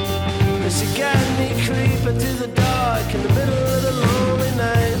 'cause you got me creeping through the dark in the middle of the lonely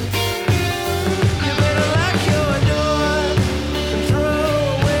night. You better lock your door and throw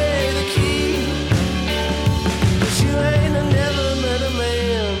away the key, 'cause you ain't never met a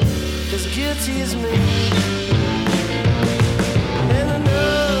man as guilty as me. And I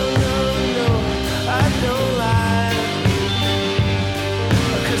know, I don't lie,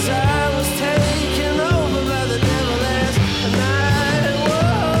 'cause I was taken over by the devil last night.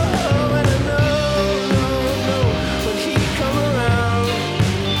 Whoa, and I know, when he come around,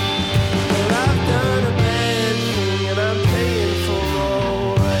 well, I've done a bad thing and I'm paying for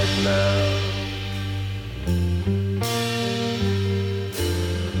all right now.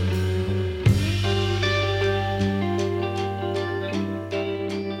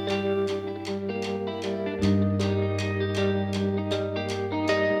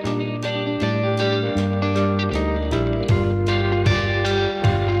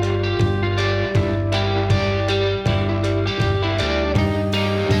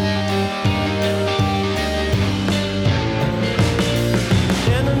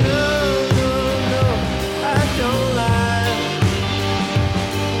 And I know, I don't lie,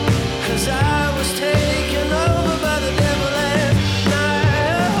 'cause I was taken over by the devil last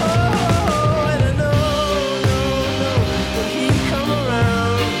night. Oh, and I know, when he come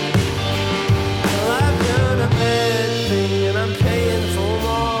around, well, I've done a bad thing and I'm paying for them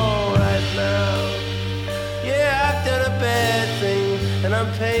all right now. Yeah, I've done a bad thing and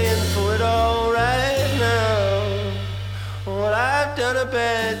I'm paying for it all right now. Well, I've done a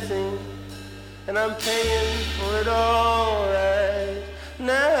bad thing and I'm paying for it all right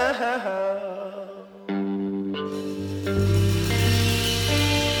now.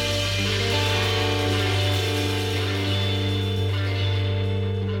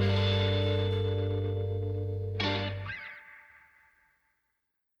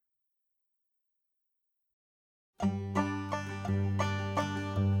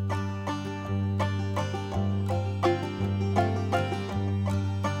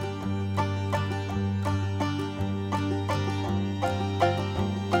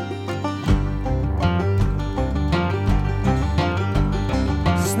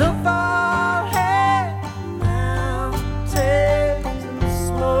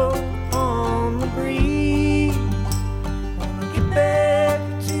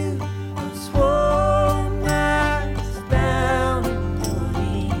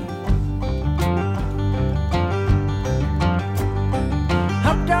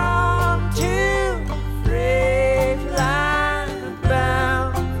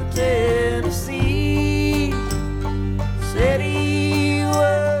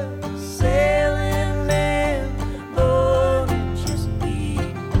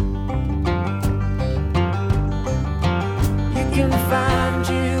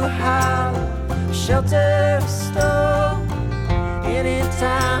 shelter storm.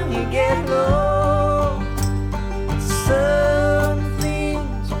 Anytime you get low, some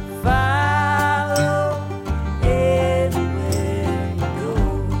things follow everywhere you go.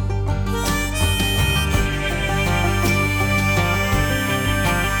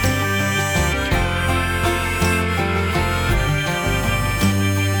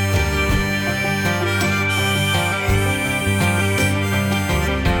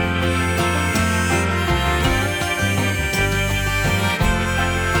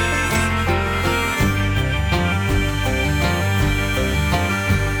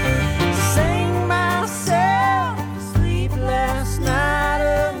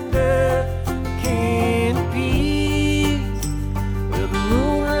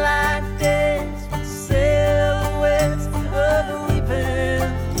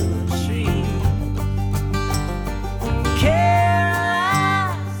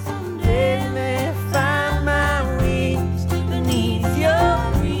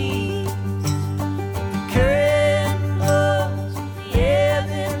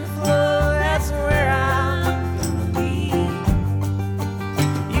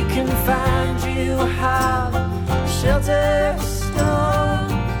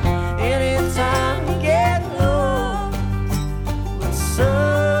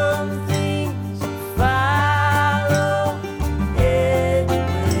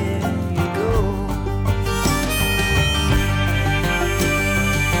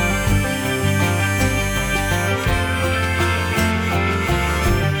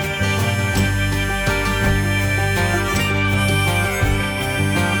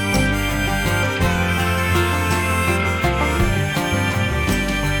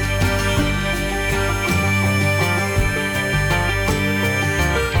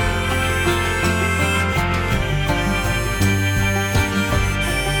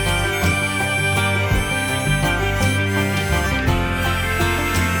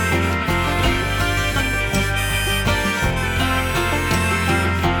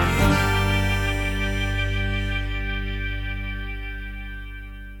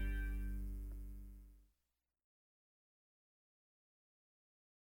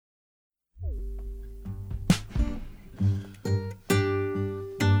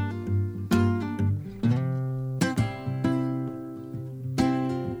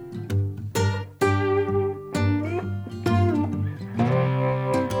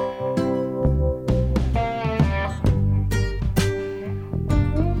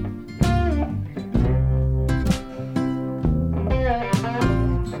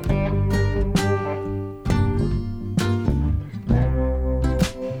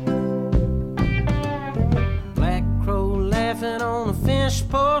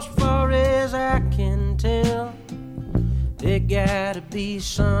 Gotta be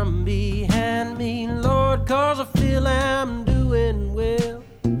some behind me, Lord, 'cause I feel I'm doing well.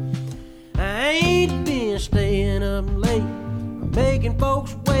 I ain't been staying up late, making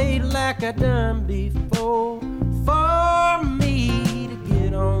folks wait like I done before. For me to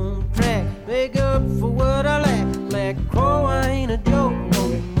get on track, make up for what I lack. Black Crow, I ain't a joke no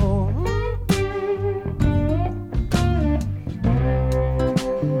more.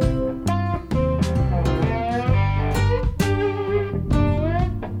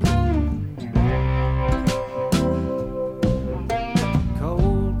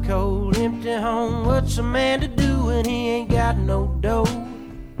 Home, what's a man to do when he ain't got no dough?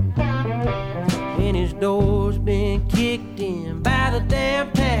 And his door's been kicked in by the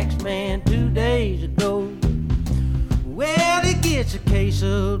damn tax man 2 days ago. Well, he gets a case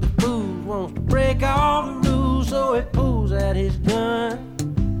of the booze, wants to break all the rules, so he pulls out his gun.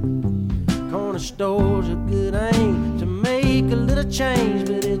 Corner store's a good aim to make a little change,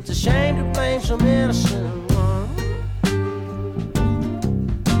 but it's a shame to blame some innocent one.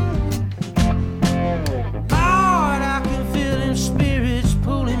 Spirits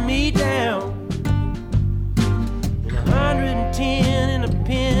pulling me down, and 110 in a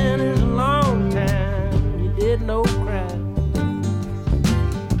pen is a long time. You did no crime.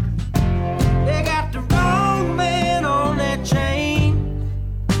 They got the wrong man on that chain.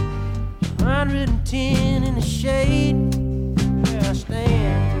 110 in the shade where I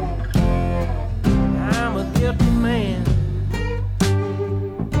stand. I'm a guilty man.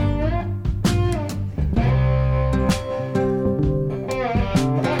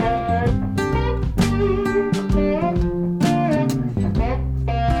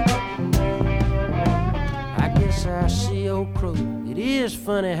 It is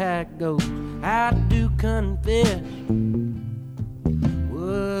funny how it goes. I do confess,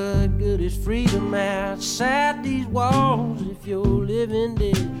 what good is freedom outside these walls if you're living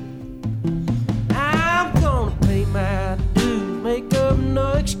dead? I I do. Make up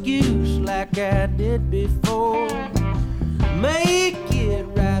no excuse like I did before. Make it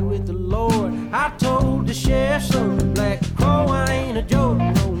right with the Lord. I told the sheriff so, Black Crow, I ain't a joke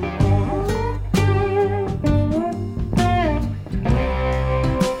no more.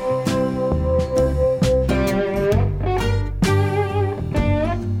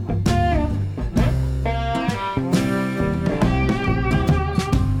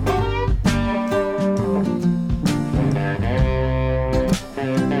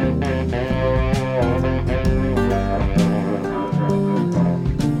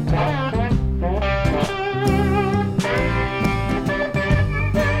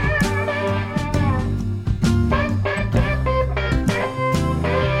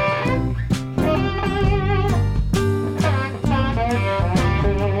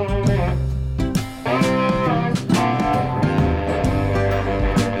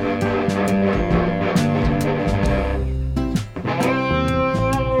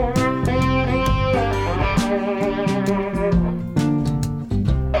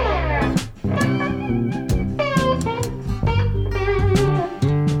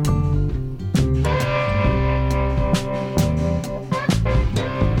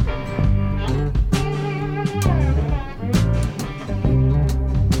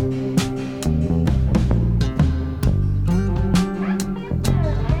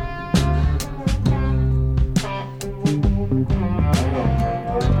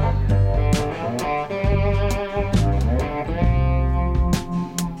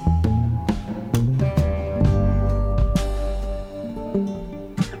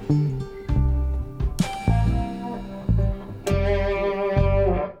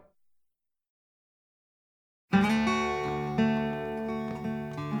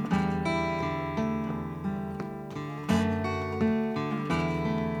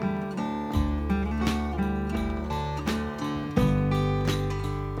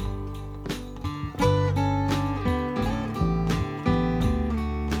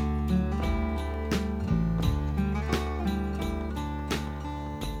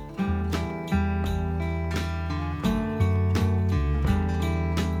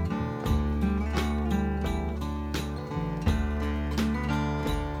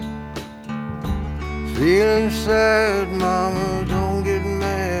 Feeling sad, mama, don't get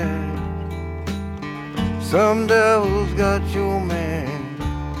mad. Some devil's got your man.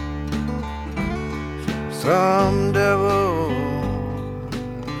 Some devil's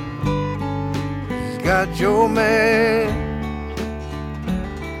got your man.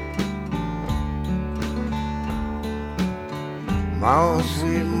 My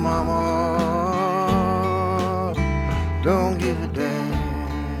sweet mama, don't give a damn.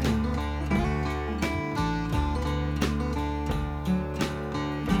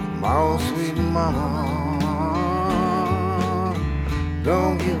 My sweet mama,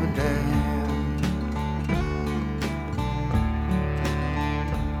 don't give a damn.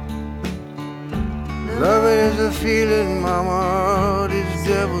 Love is a feeling, mama, this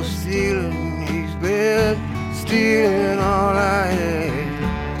devil's stealing. He's been stealing all I had.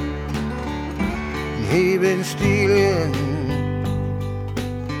 He been stealing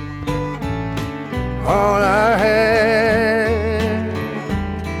all I had.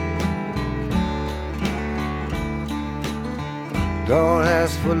 Don't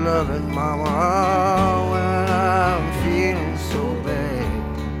ask for loving, mama, when I'm feeling so bad.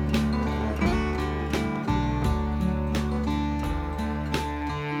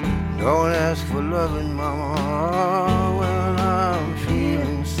 Don't ask for loving, mama, when I'm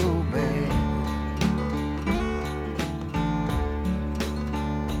feeling so bad.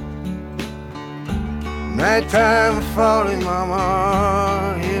 Nighttime falling,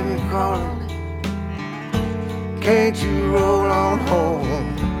 mama, hear me calling. Can't you roll on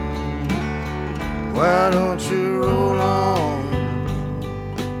home? Why don't you roll on?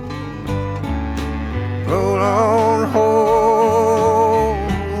 Roll on home.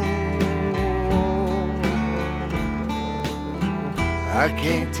 I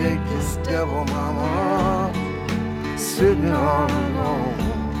can't take this devil, mama, sitting all alone.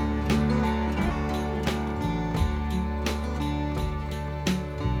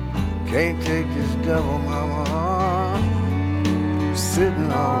 Can't take this devil, mama, sitting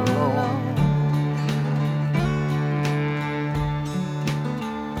all alone.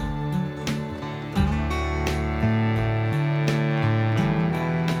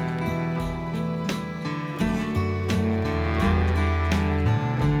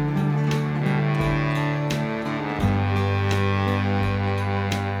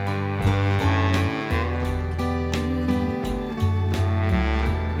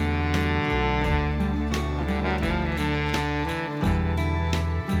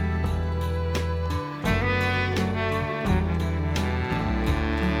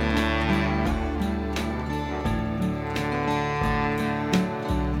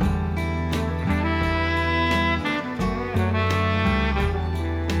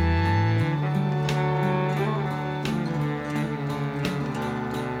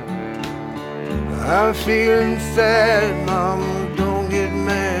 I'm feeling sad, mama, don't get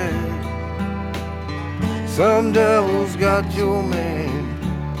mad. Some devil's got your man.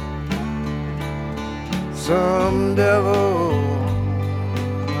 Some devil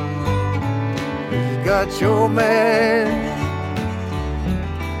has got your man.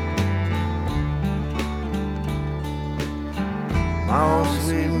 Mama,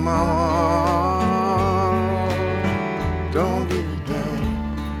 sweet mama, don't give a damn.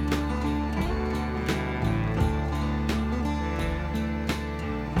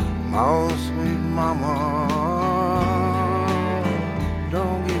 Mama, sweet mama,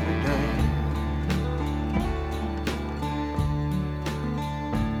 don't give a damn.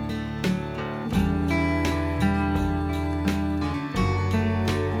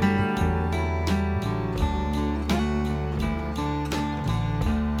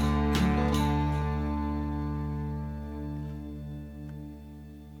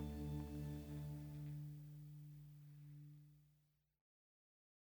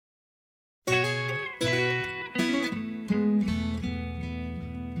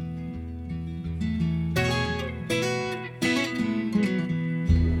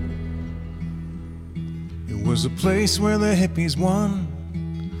 Was a place where the hippies won,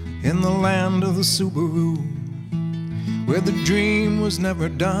 in the land of the Subaru, where the dream was never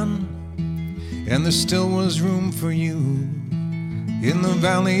done, and there still was room for you. In the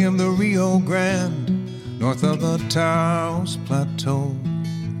valley of the Rio Grande, north of the Taos Plateau,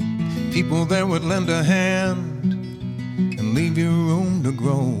 people there would lend a hand and leave you room to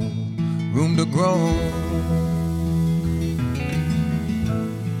grow, room to grow.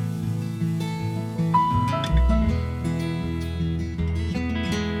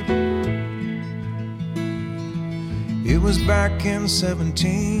 It was back in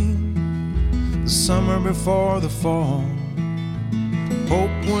 17, the summer before the fall.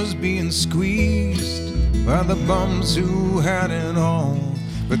 Hope was being squeezed by the bums who had it all.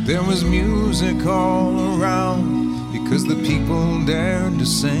 But there was music all around because the people dared to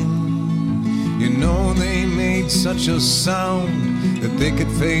sing. You know, they made such a sound that they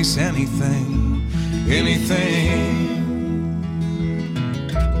could face anything, anything.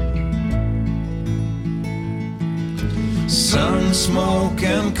 Sun, smoke,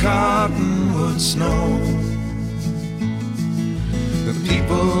 and cottonwood snow. The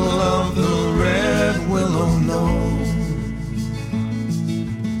people of the Red Willow know.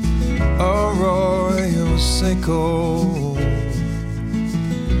 Arroyo Seco,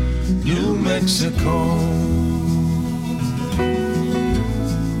 New Mexico.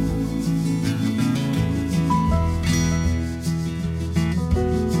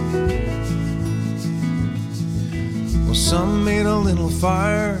 Some made a little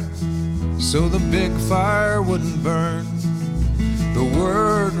fire so the big fire wouldn't burn. The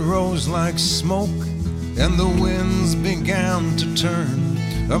word rose like smoke and the winds began to turn.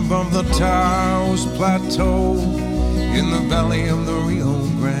 Above the Taos Plateau, in the valley of the Rio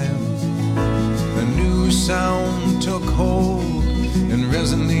Grande, a new sound took hold and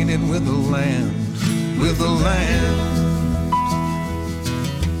resonated with the land, with the land.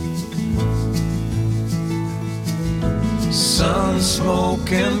 Sun,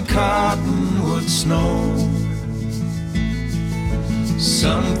 smoke, and cottonwood snow.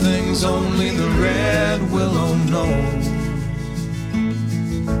 Some things only the red willow knows.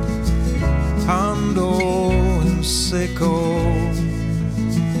 Hondo and Seco,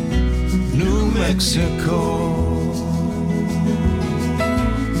 New Mexico.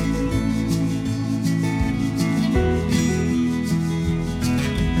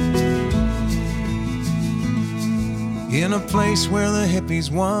 In a place where the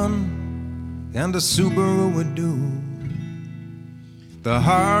hippies won and a Subaru would do. The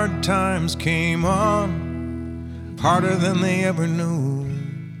hard times came on, harder than they ever knew.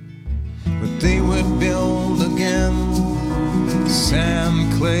 But they would build again,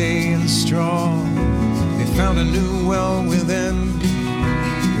 sand, clay, and straw. They found a new well within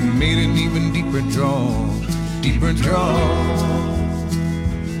and made an even deeper draw, deeper draw.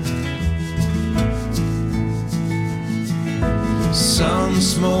 Sun,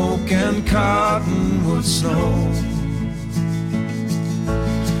 smoke, and cottonwood snow.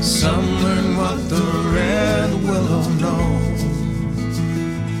 Some learn what the red willow knows.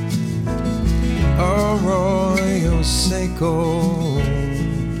 Arroyo Seco,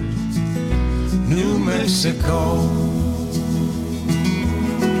 New Mexico.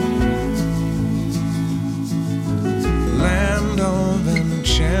 Land of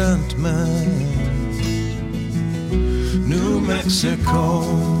enchantment, New Mexico.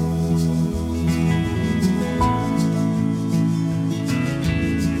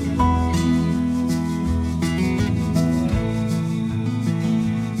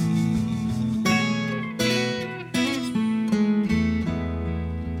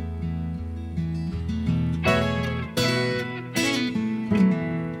 It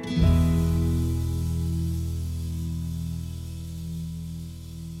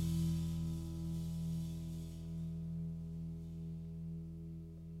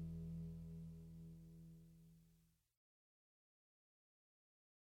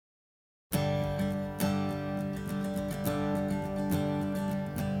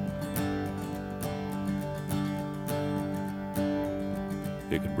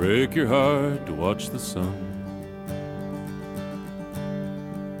could break your heart to watch the sun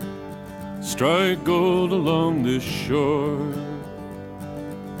strike gold along this shore,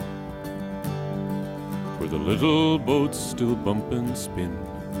 where the little boats still bump and spin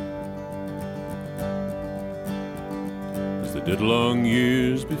as they did long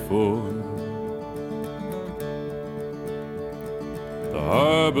years before. The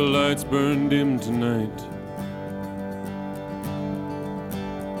harbor lights burn dim tonight.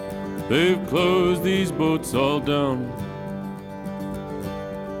 They've closed these boats all down,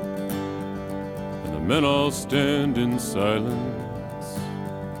 and the men all stand in silence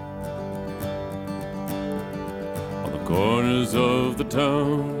on the corners of the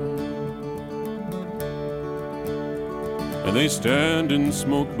town. And they stand and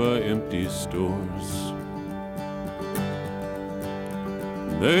smoke by empty stores.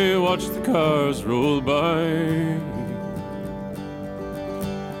 They watch the cars roll by.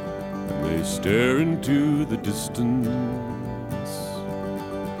 They stare into the distance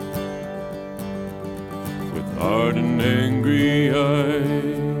with hard and angry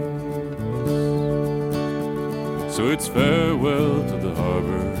eyes. So it's farewell to the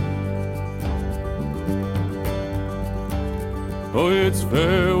harbor. Oh, it's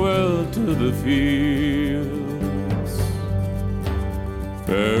farewell to the fields.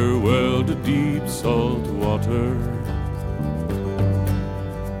 Farewell to deep salt water.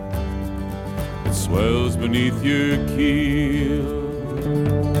 Swells beneath your keel.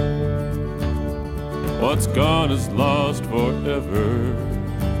 What's gone is lost forever.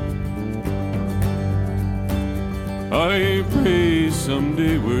 I pray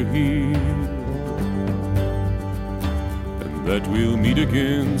someday we're healed, and that we'll meet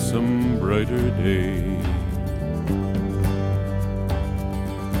again some brighter day.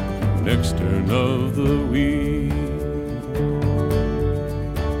 Next turn of the wheel.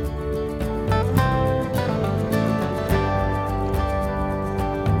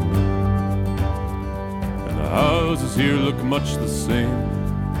 Houses here look much the same.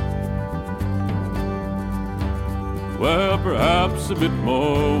 Well, perhaps a bit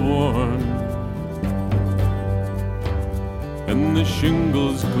more worn, and the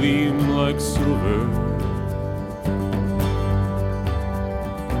shingles gleam like silver,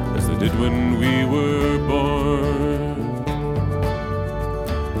 as they did when we were born.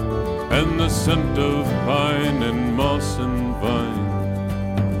 And the scent of pine and moss and vine,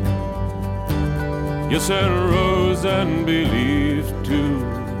 yes, and rose and belief too,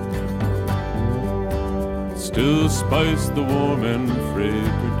 still spice the warm and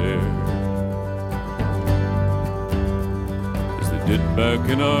fragrant air, as they did back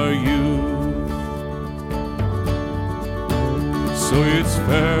in our youth. So it's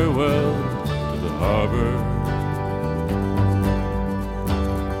farewell to the harbor.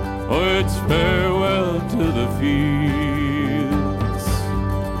 Oh, it's farewell to the fields.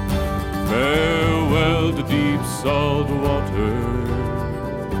 Farewell to deep salt water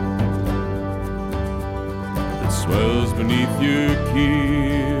that swells beneath your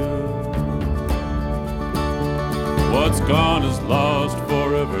keel. What's gone is lost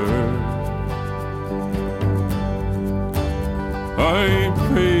forever. I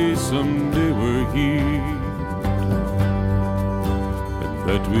pray someday we're healed, and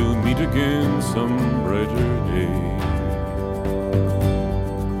that we'll meet again some brighter day.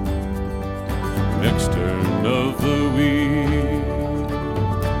 Next turn of the wheel.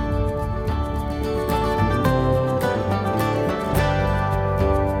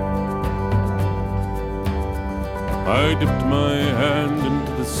 I dipped my hand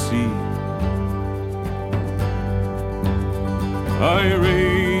into the sea. I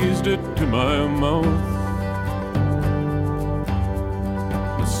raised it to my mouth.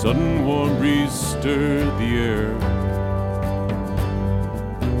 The sudden warm breeze stirred the air.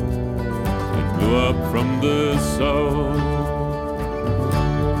 Up from the south,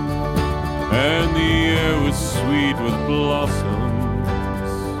 and the air was sweet with blossoms,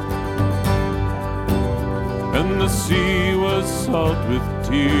 and the sea was salt with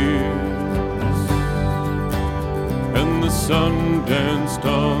tears, and the sun danced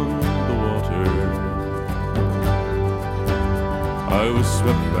on the water. I was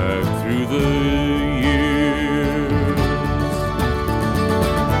swept back through the years,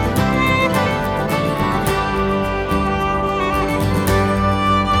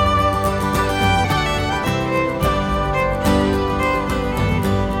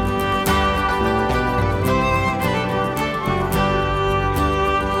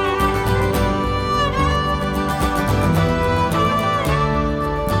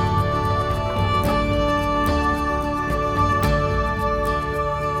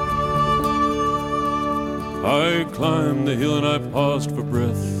 the hill and I paused for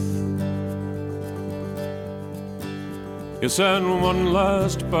breath. Yes, and one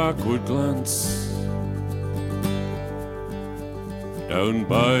last backward glance down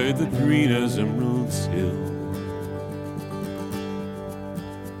by the green as emeralds hill,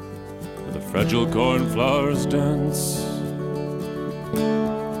 where the fragile cornflowers dance.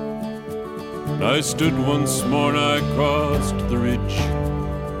 And I stood once more and I crossed the ridge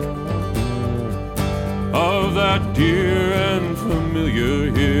of that dear and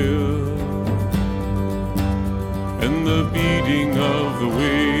familiar hill, and the beating of the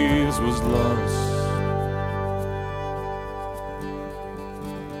waves was lost.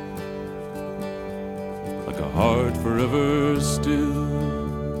 Like a heart forever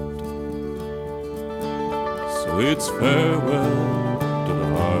stilled. So it's farewell to the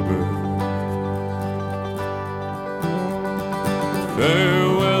harbor,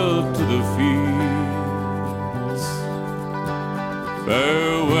 farewell to the fields,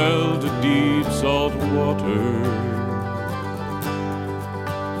 farewell to deep salt water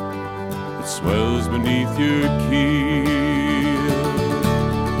that swells beneath your keel.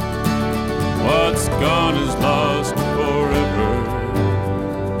 What's gone is lost forever.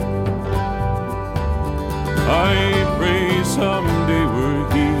 I pray someday we're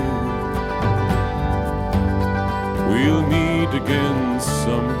here. We'll meet again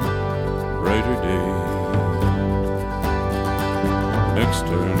some brighter day. Next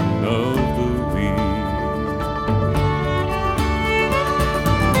turn of the wheel.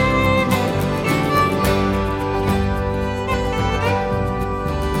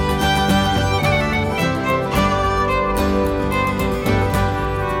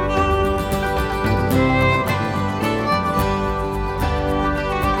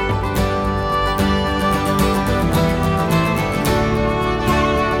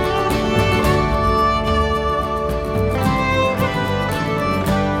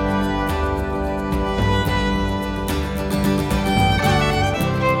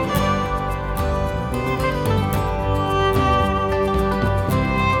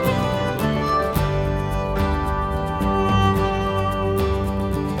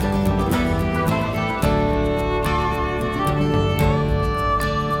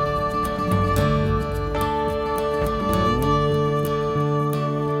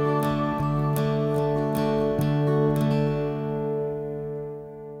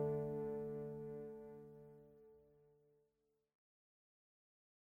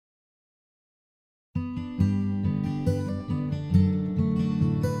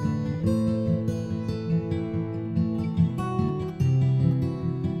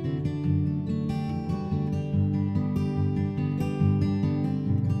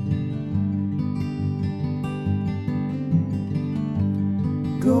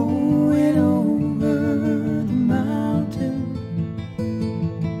 Going over the mountain,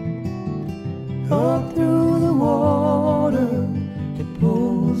 up through the water, it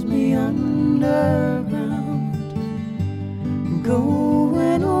pulls me underground.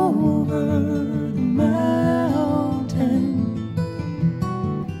 Going over the mountain,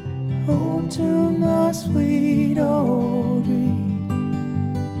 home to my sweet old dream.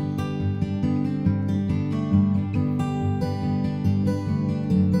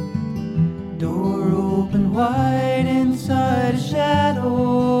 Open wide inside a shadow,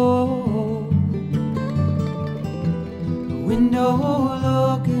 a window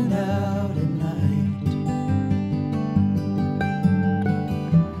looking out at night.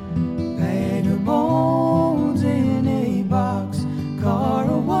 Bag of bones in a box, car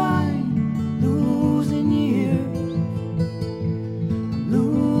of wine, losing years,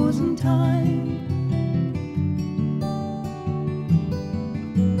 losing time.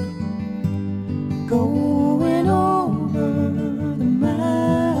 Going over the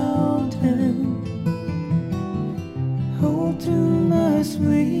mountain, home to my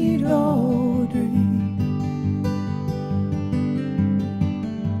sweet old dream.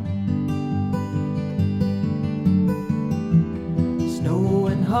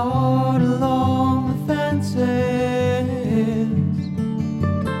 Snowing hard along the fences,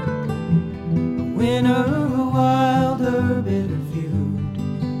 a winter, a wilder, bitter feud.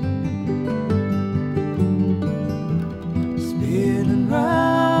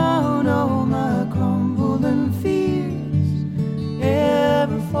 Round all my crumbling fears,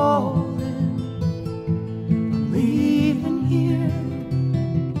 ever falling, I'm leaving here.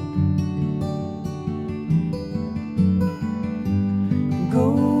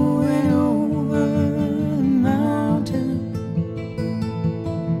 Going over the mountain,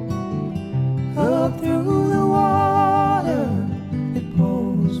 up through the water, it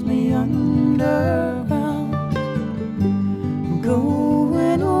pulls me underground.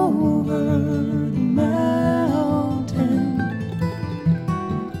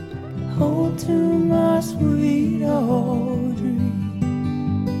 to my sweet old dream.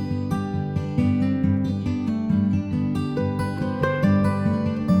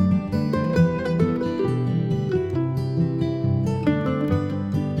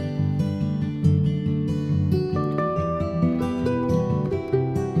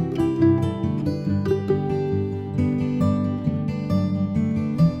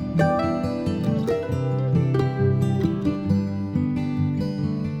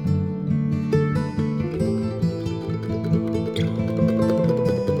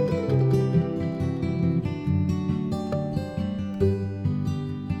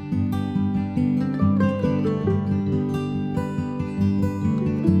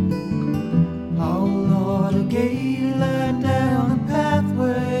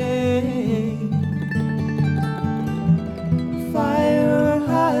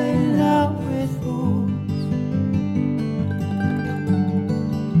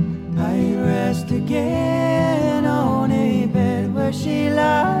 Again on a bed where she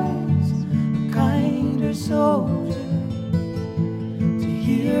lies, a kinder soldier to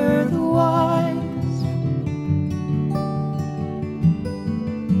hear the wise.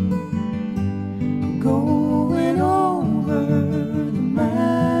 I'm going over the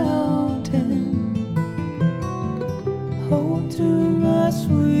mountain, home to my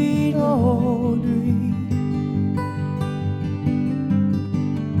sweet old dream.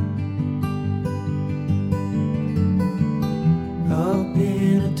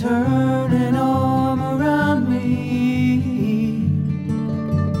 Turn an arm around me,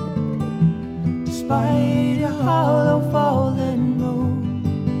 despite a hollow fallen road.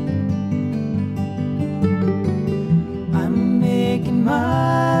 I'm making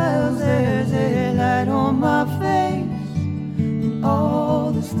miles, there's a light on my face, and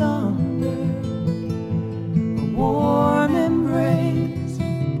all this thunder, a warm embrace.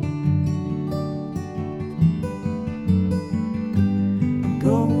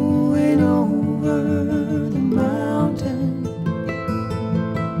 Going over the mountain,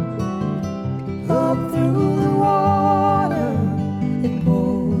 up through the water that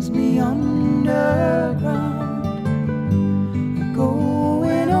pulls me underground.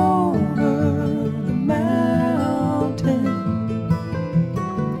 Going over the mountain,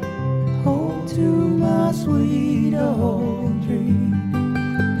 home to my sweet old dream.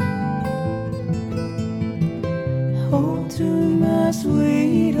 Home to my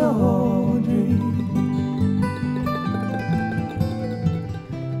sweet old dream.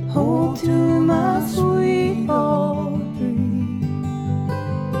 Home to my sweet old dream.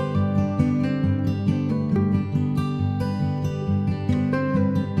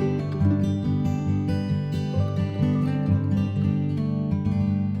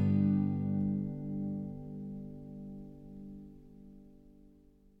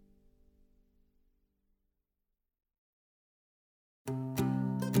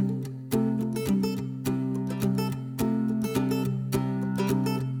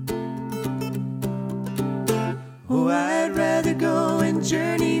 Oh, I'd rather go and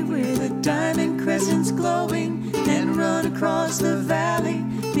journey where the diamond crescent's glowing, and run across the valley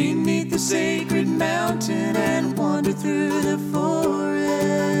beneath the sacred mountain, and wander through the forest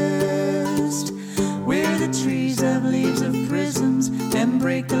where the trees have leaves of prisms and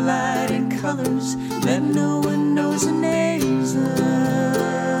break the light in colors that no one knows the names of.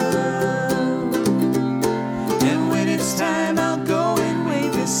 And when it's time, I'll go and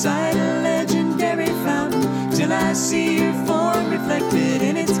wait beside a legendary fountain till I see your form reflected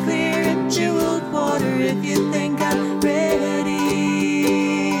in its clear and jeweled water. If you think I'm ready,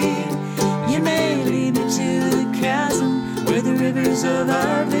 you may lead me to the chasm where the rivers of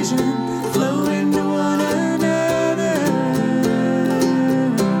our vision flow into one another.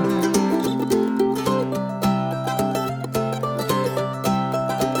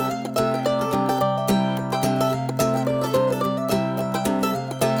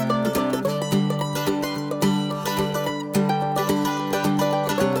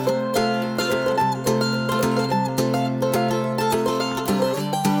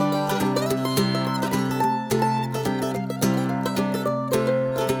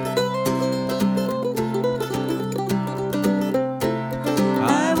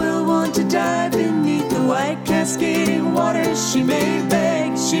 Cascading waters, she may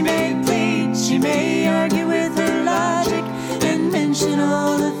beg, she may plead, she may argue with her logic and mention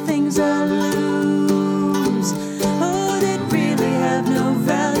all the things I lose. Oh, that really have no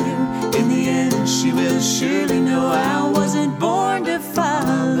value. In the end, she will surely know I wasn't born to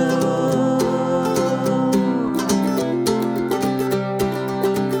follow.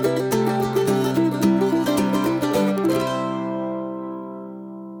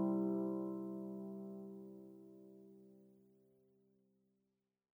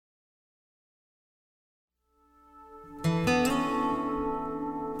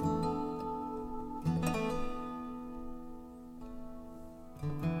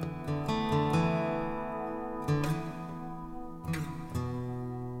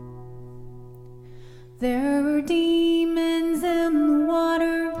 were demons in the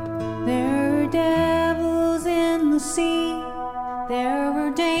water, there were devils in the sea, there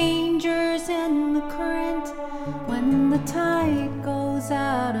were dangers in the current when the tide goes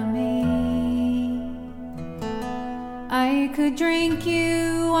out of me. I could drink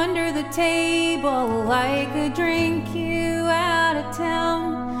you under the table, I could drink you out of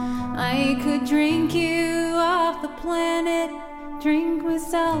town, I could drink you off the planet, drink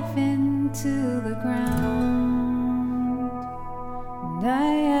myself into the ground. And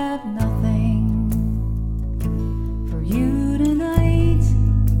I have nothing for you tonight.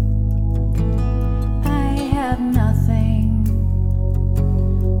 I have nothing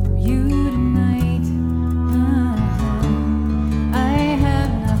for you tonight. I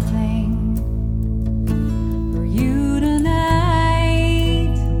have nothing for you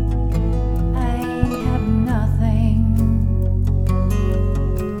tonight. I have nothing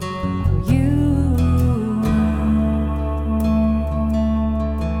for you.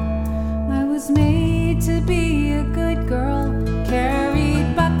 I was made to be a good girl,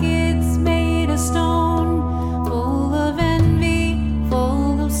 carried buckets made of stone, full of envy,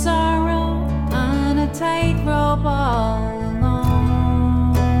 full of sorrow, on a tightrope all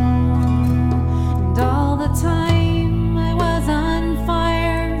alone. And all the time I was on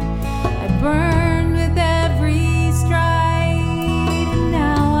fire, I burned with every stride. And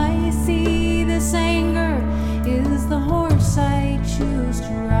now I see this anger is the horse I choose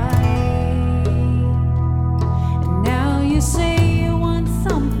to ride. And now you say you want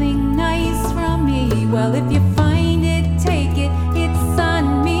something nice from me. Well, if you find it, take it, it's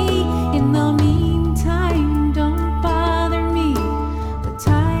on me. In the meantime, don't bother me. The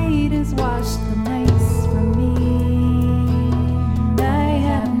tide has washed the nice from me. And I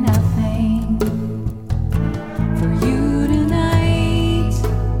have nothing for you tonight.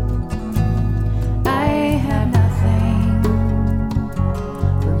 I have nothing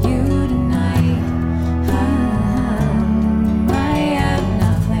for you tonight. I have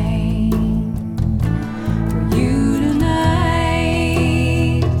nothing for you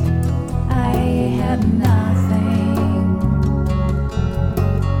tonight. I have nothing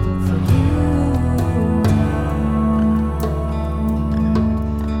for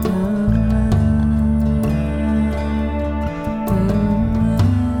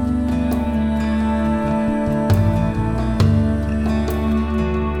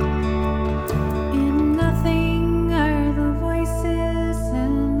In nothing are the voices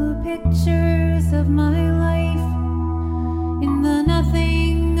and the pictures of my life. In the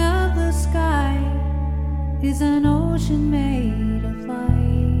nothing of the sky is an ocean made of light.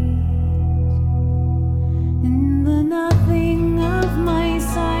 In the nothing of my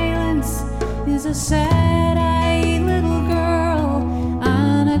silence is a sad-eyed little girl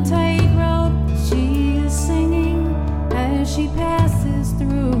on a tightrope. She is singing as she passes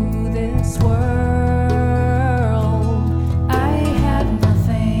through this world. I have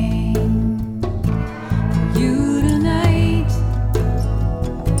nothing for you tonight.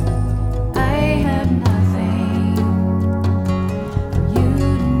 I have nothing for you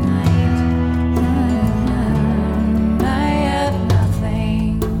tonight. I have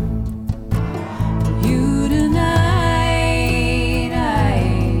nothing for you tonight. I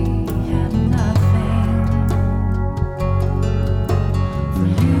have nothing for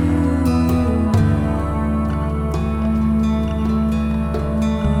you.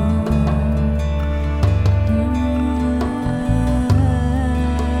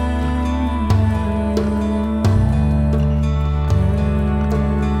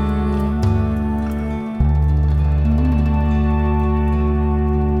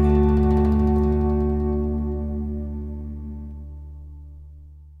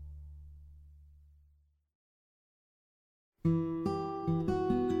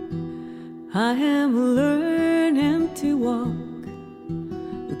 I am learning to walk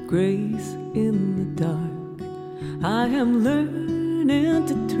with grace in the dark. I am learning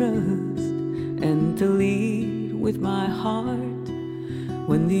to trust and to lead with my heart.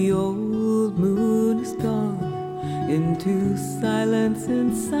 When the old moon is gone into silence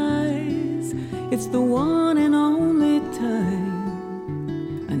and sighs, it's the one and only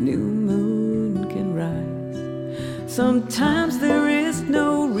time a new moon can rise. Sometimes there is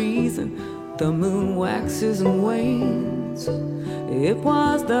no reason, the moon waxes and wanes. It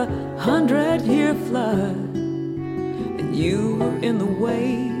was the 100-year flood, and you were in the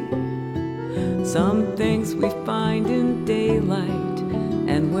way. Some things we find in daylight,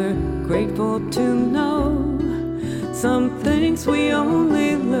 and we're grateful to know. Some things we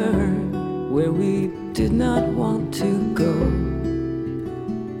only learn where we did not want to go.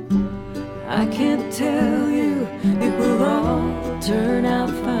 I can't tell you it will all turn out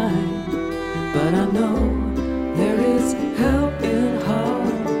fine, but I know there is help in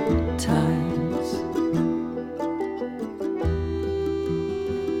hard times.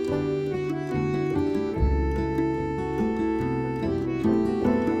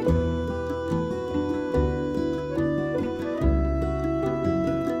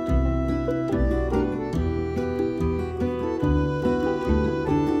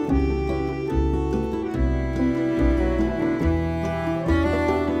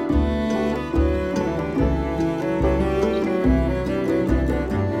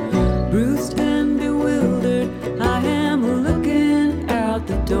 Bruised and bewildered, I am looking out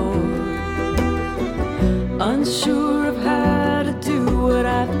the door, unsure of how to do what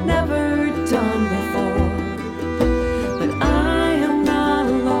I've never done before. But I am not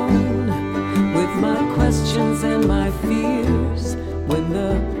alone with my questions and my fears. When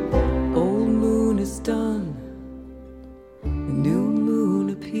the old moon is done, the new moon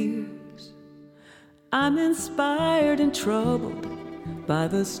appears. I'm inspired and troubled by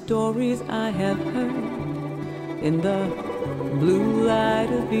the stories I have heard. In the blue light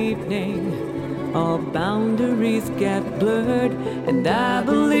of evening, all boundaries get blurred, and I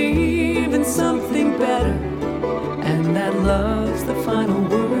believe in something better, and that love's the final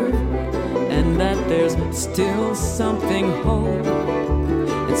word, and that there's still something whole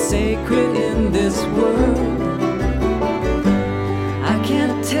and sacred in this world. I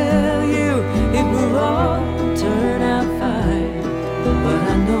can't tell you it will all turn out fine, but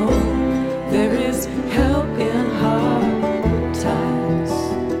I know there is help in hard times.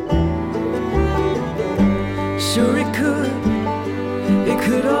 Sure it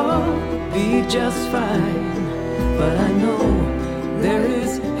could all be just fine, but I know there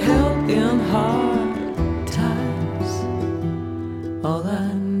is help in hard times. All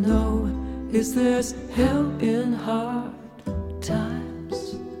I know is there's help in hard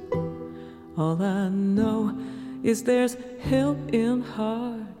times. All I know is there's help in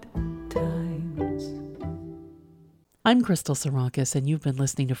hard times. I'm Crystal Sarakas, and you've been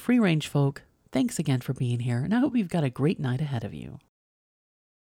listening to Free Range Folk. Thanks again for being here, and I hope you've got a great night ahead of you.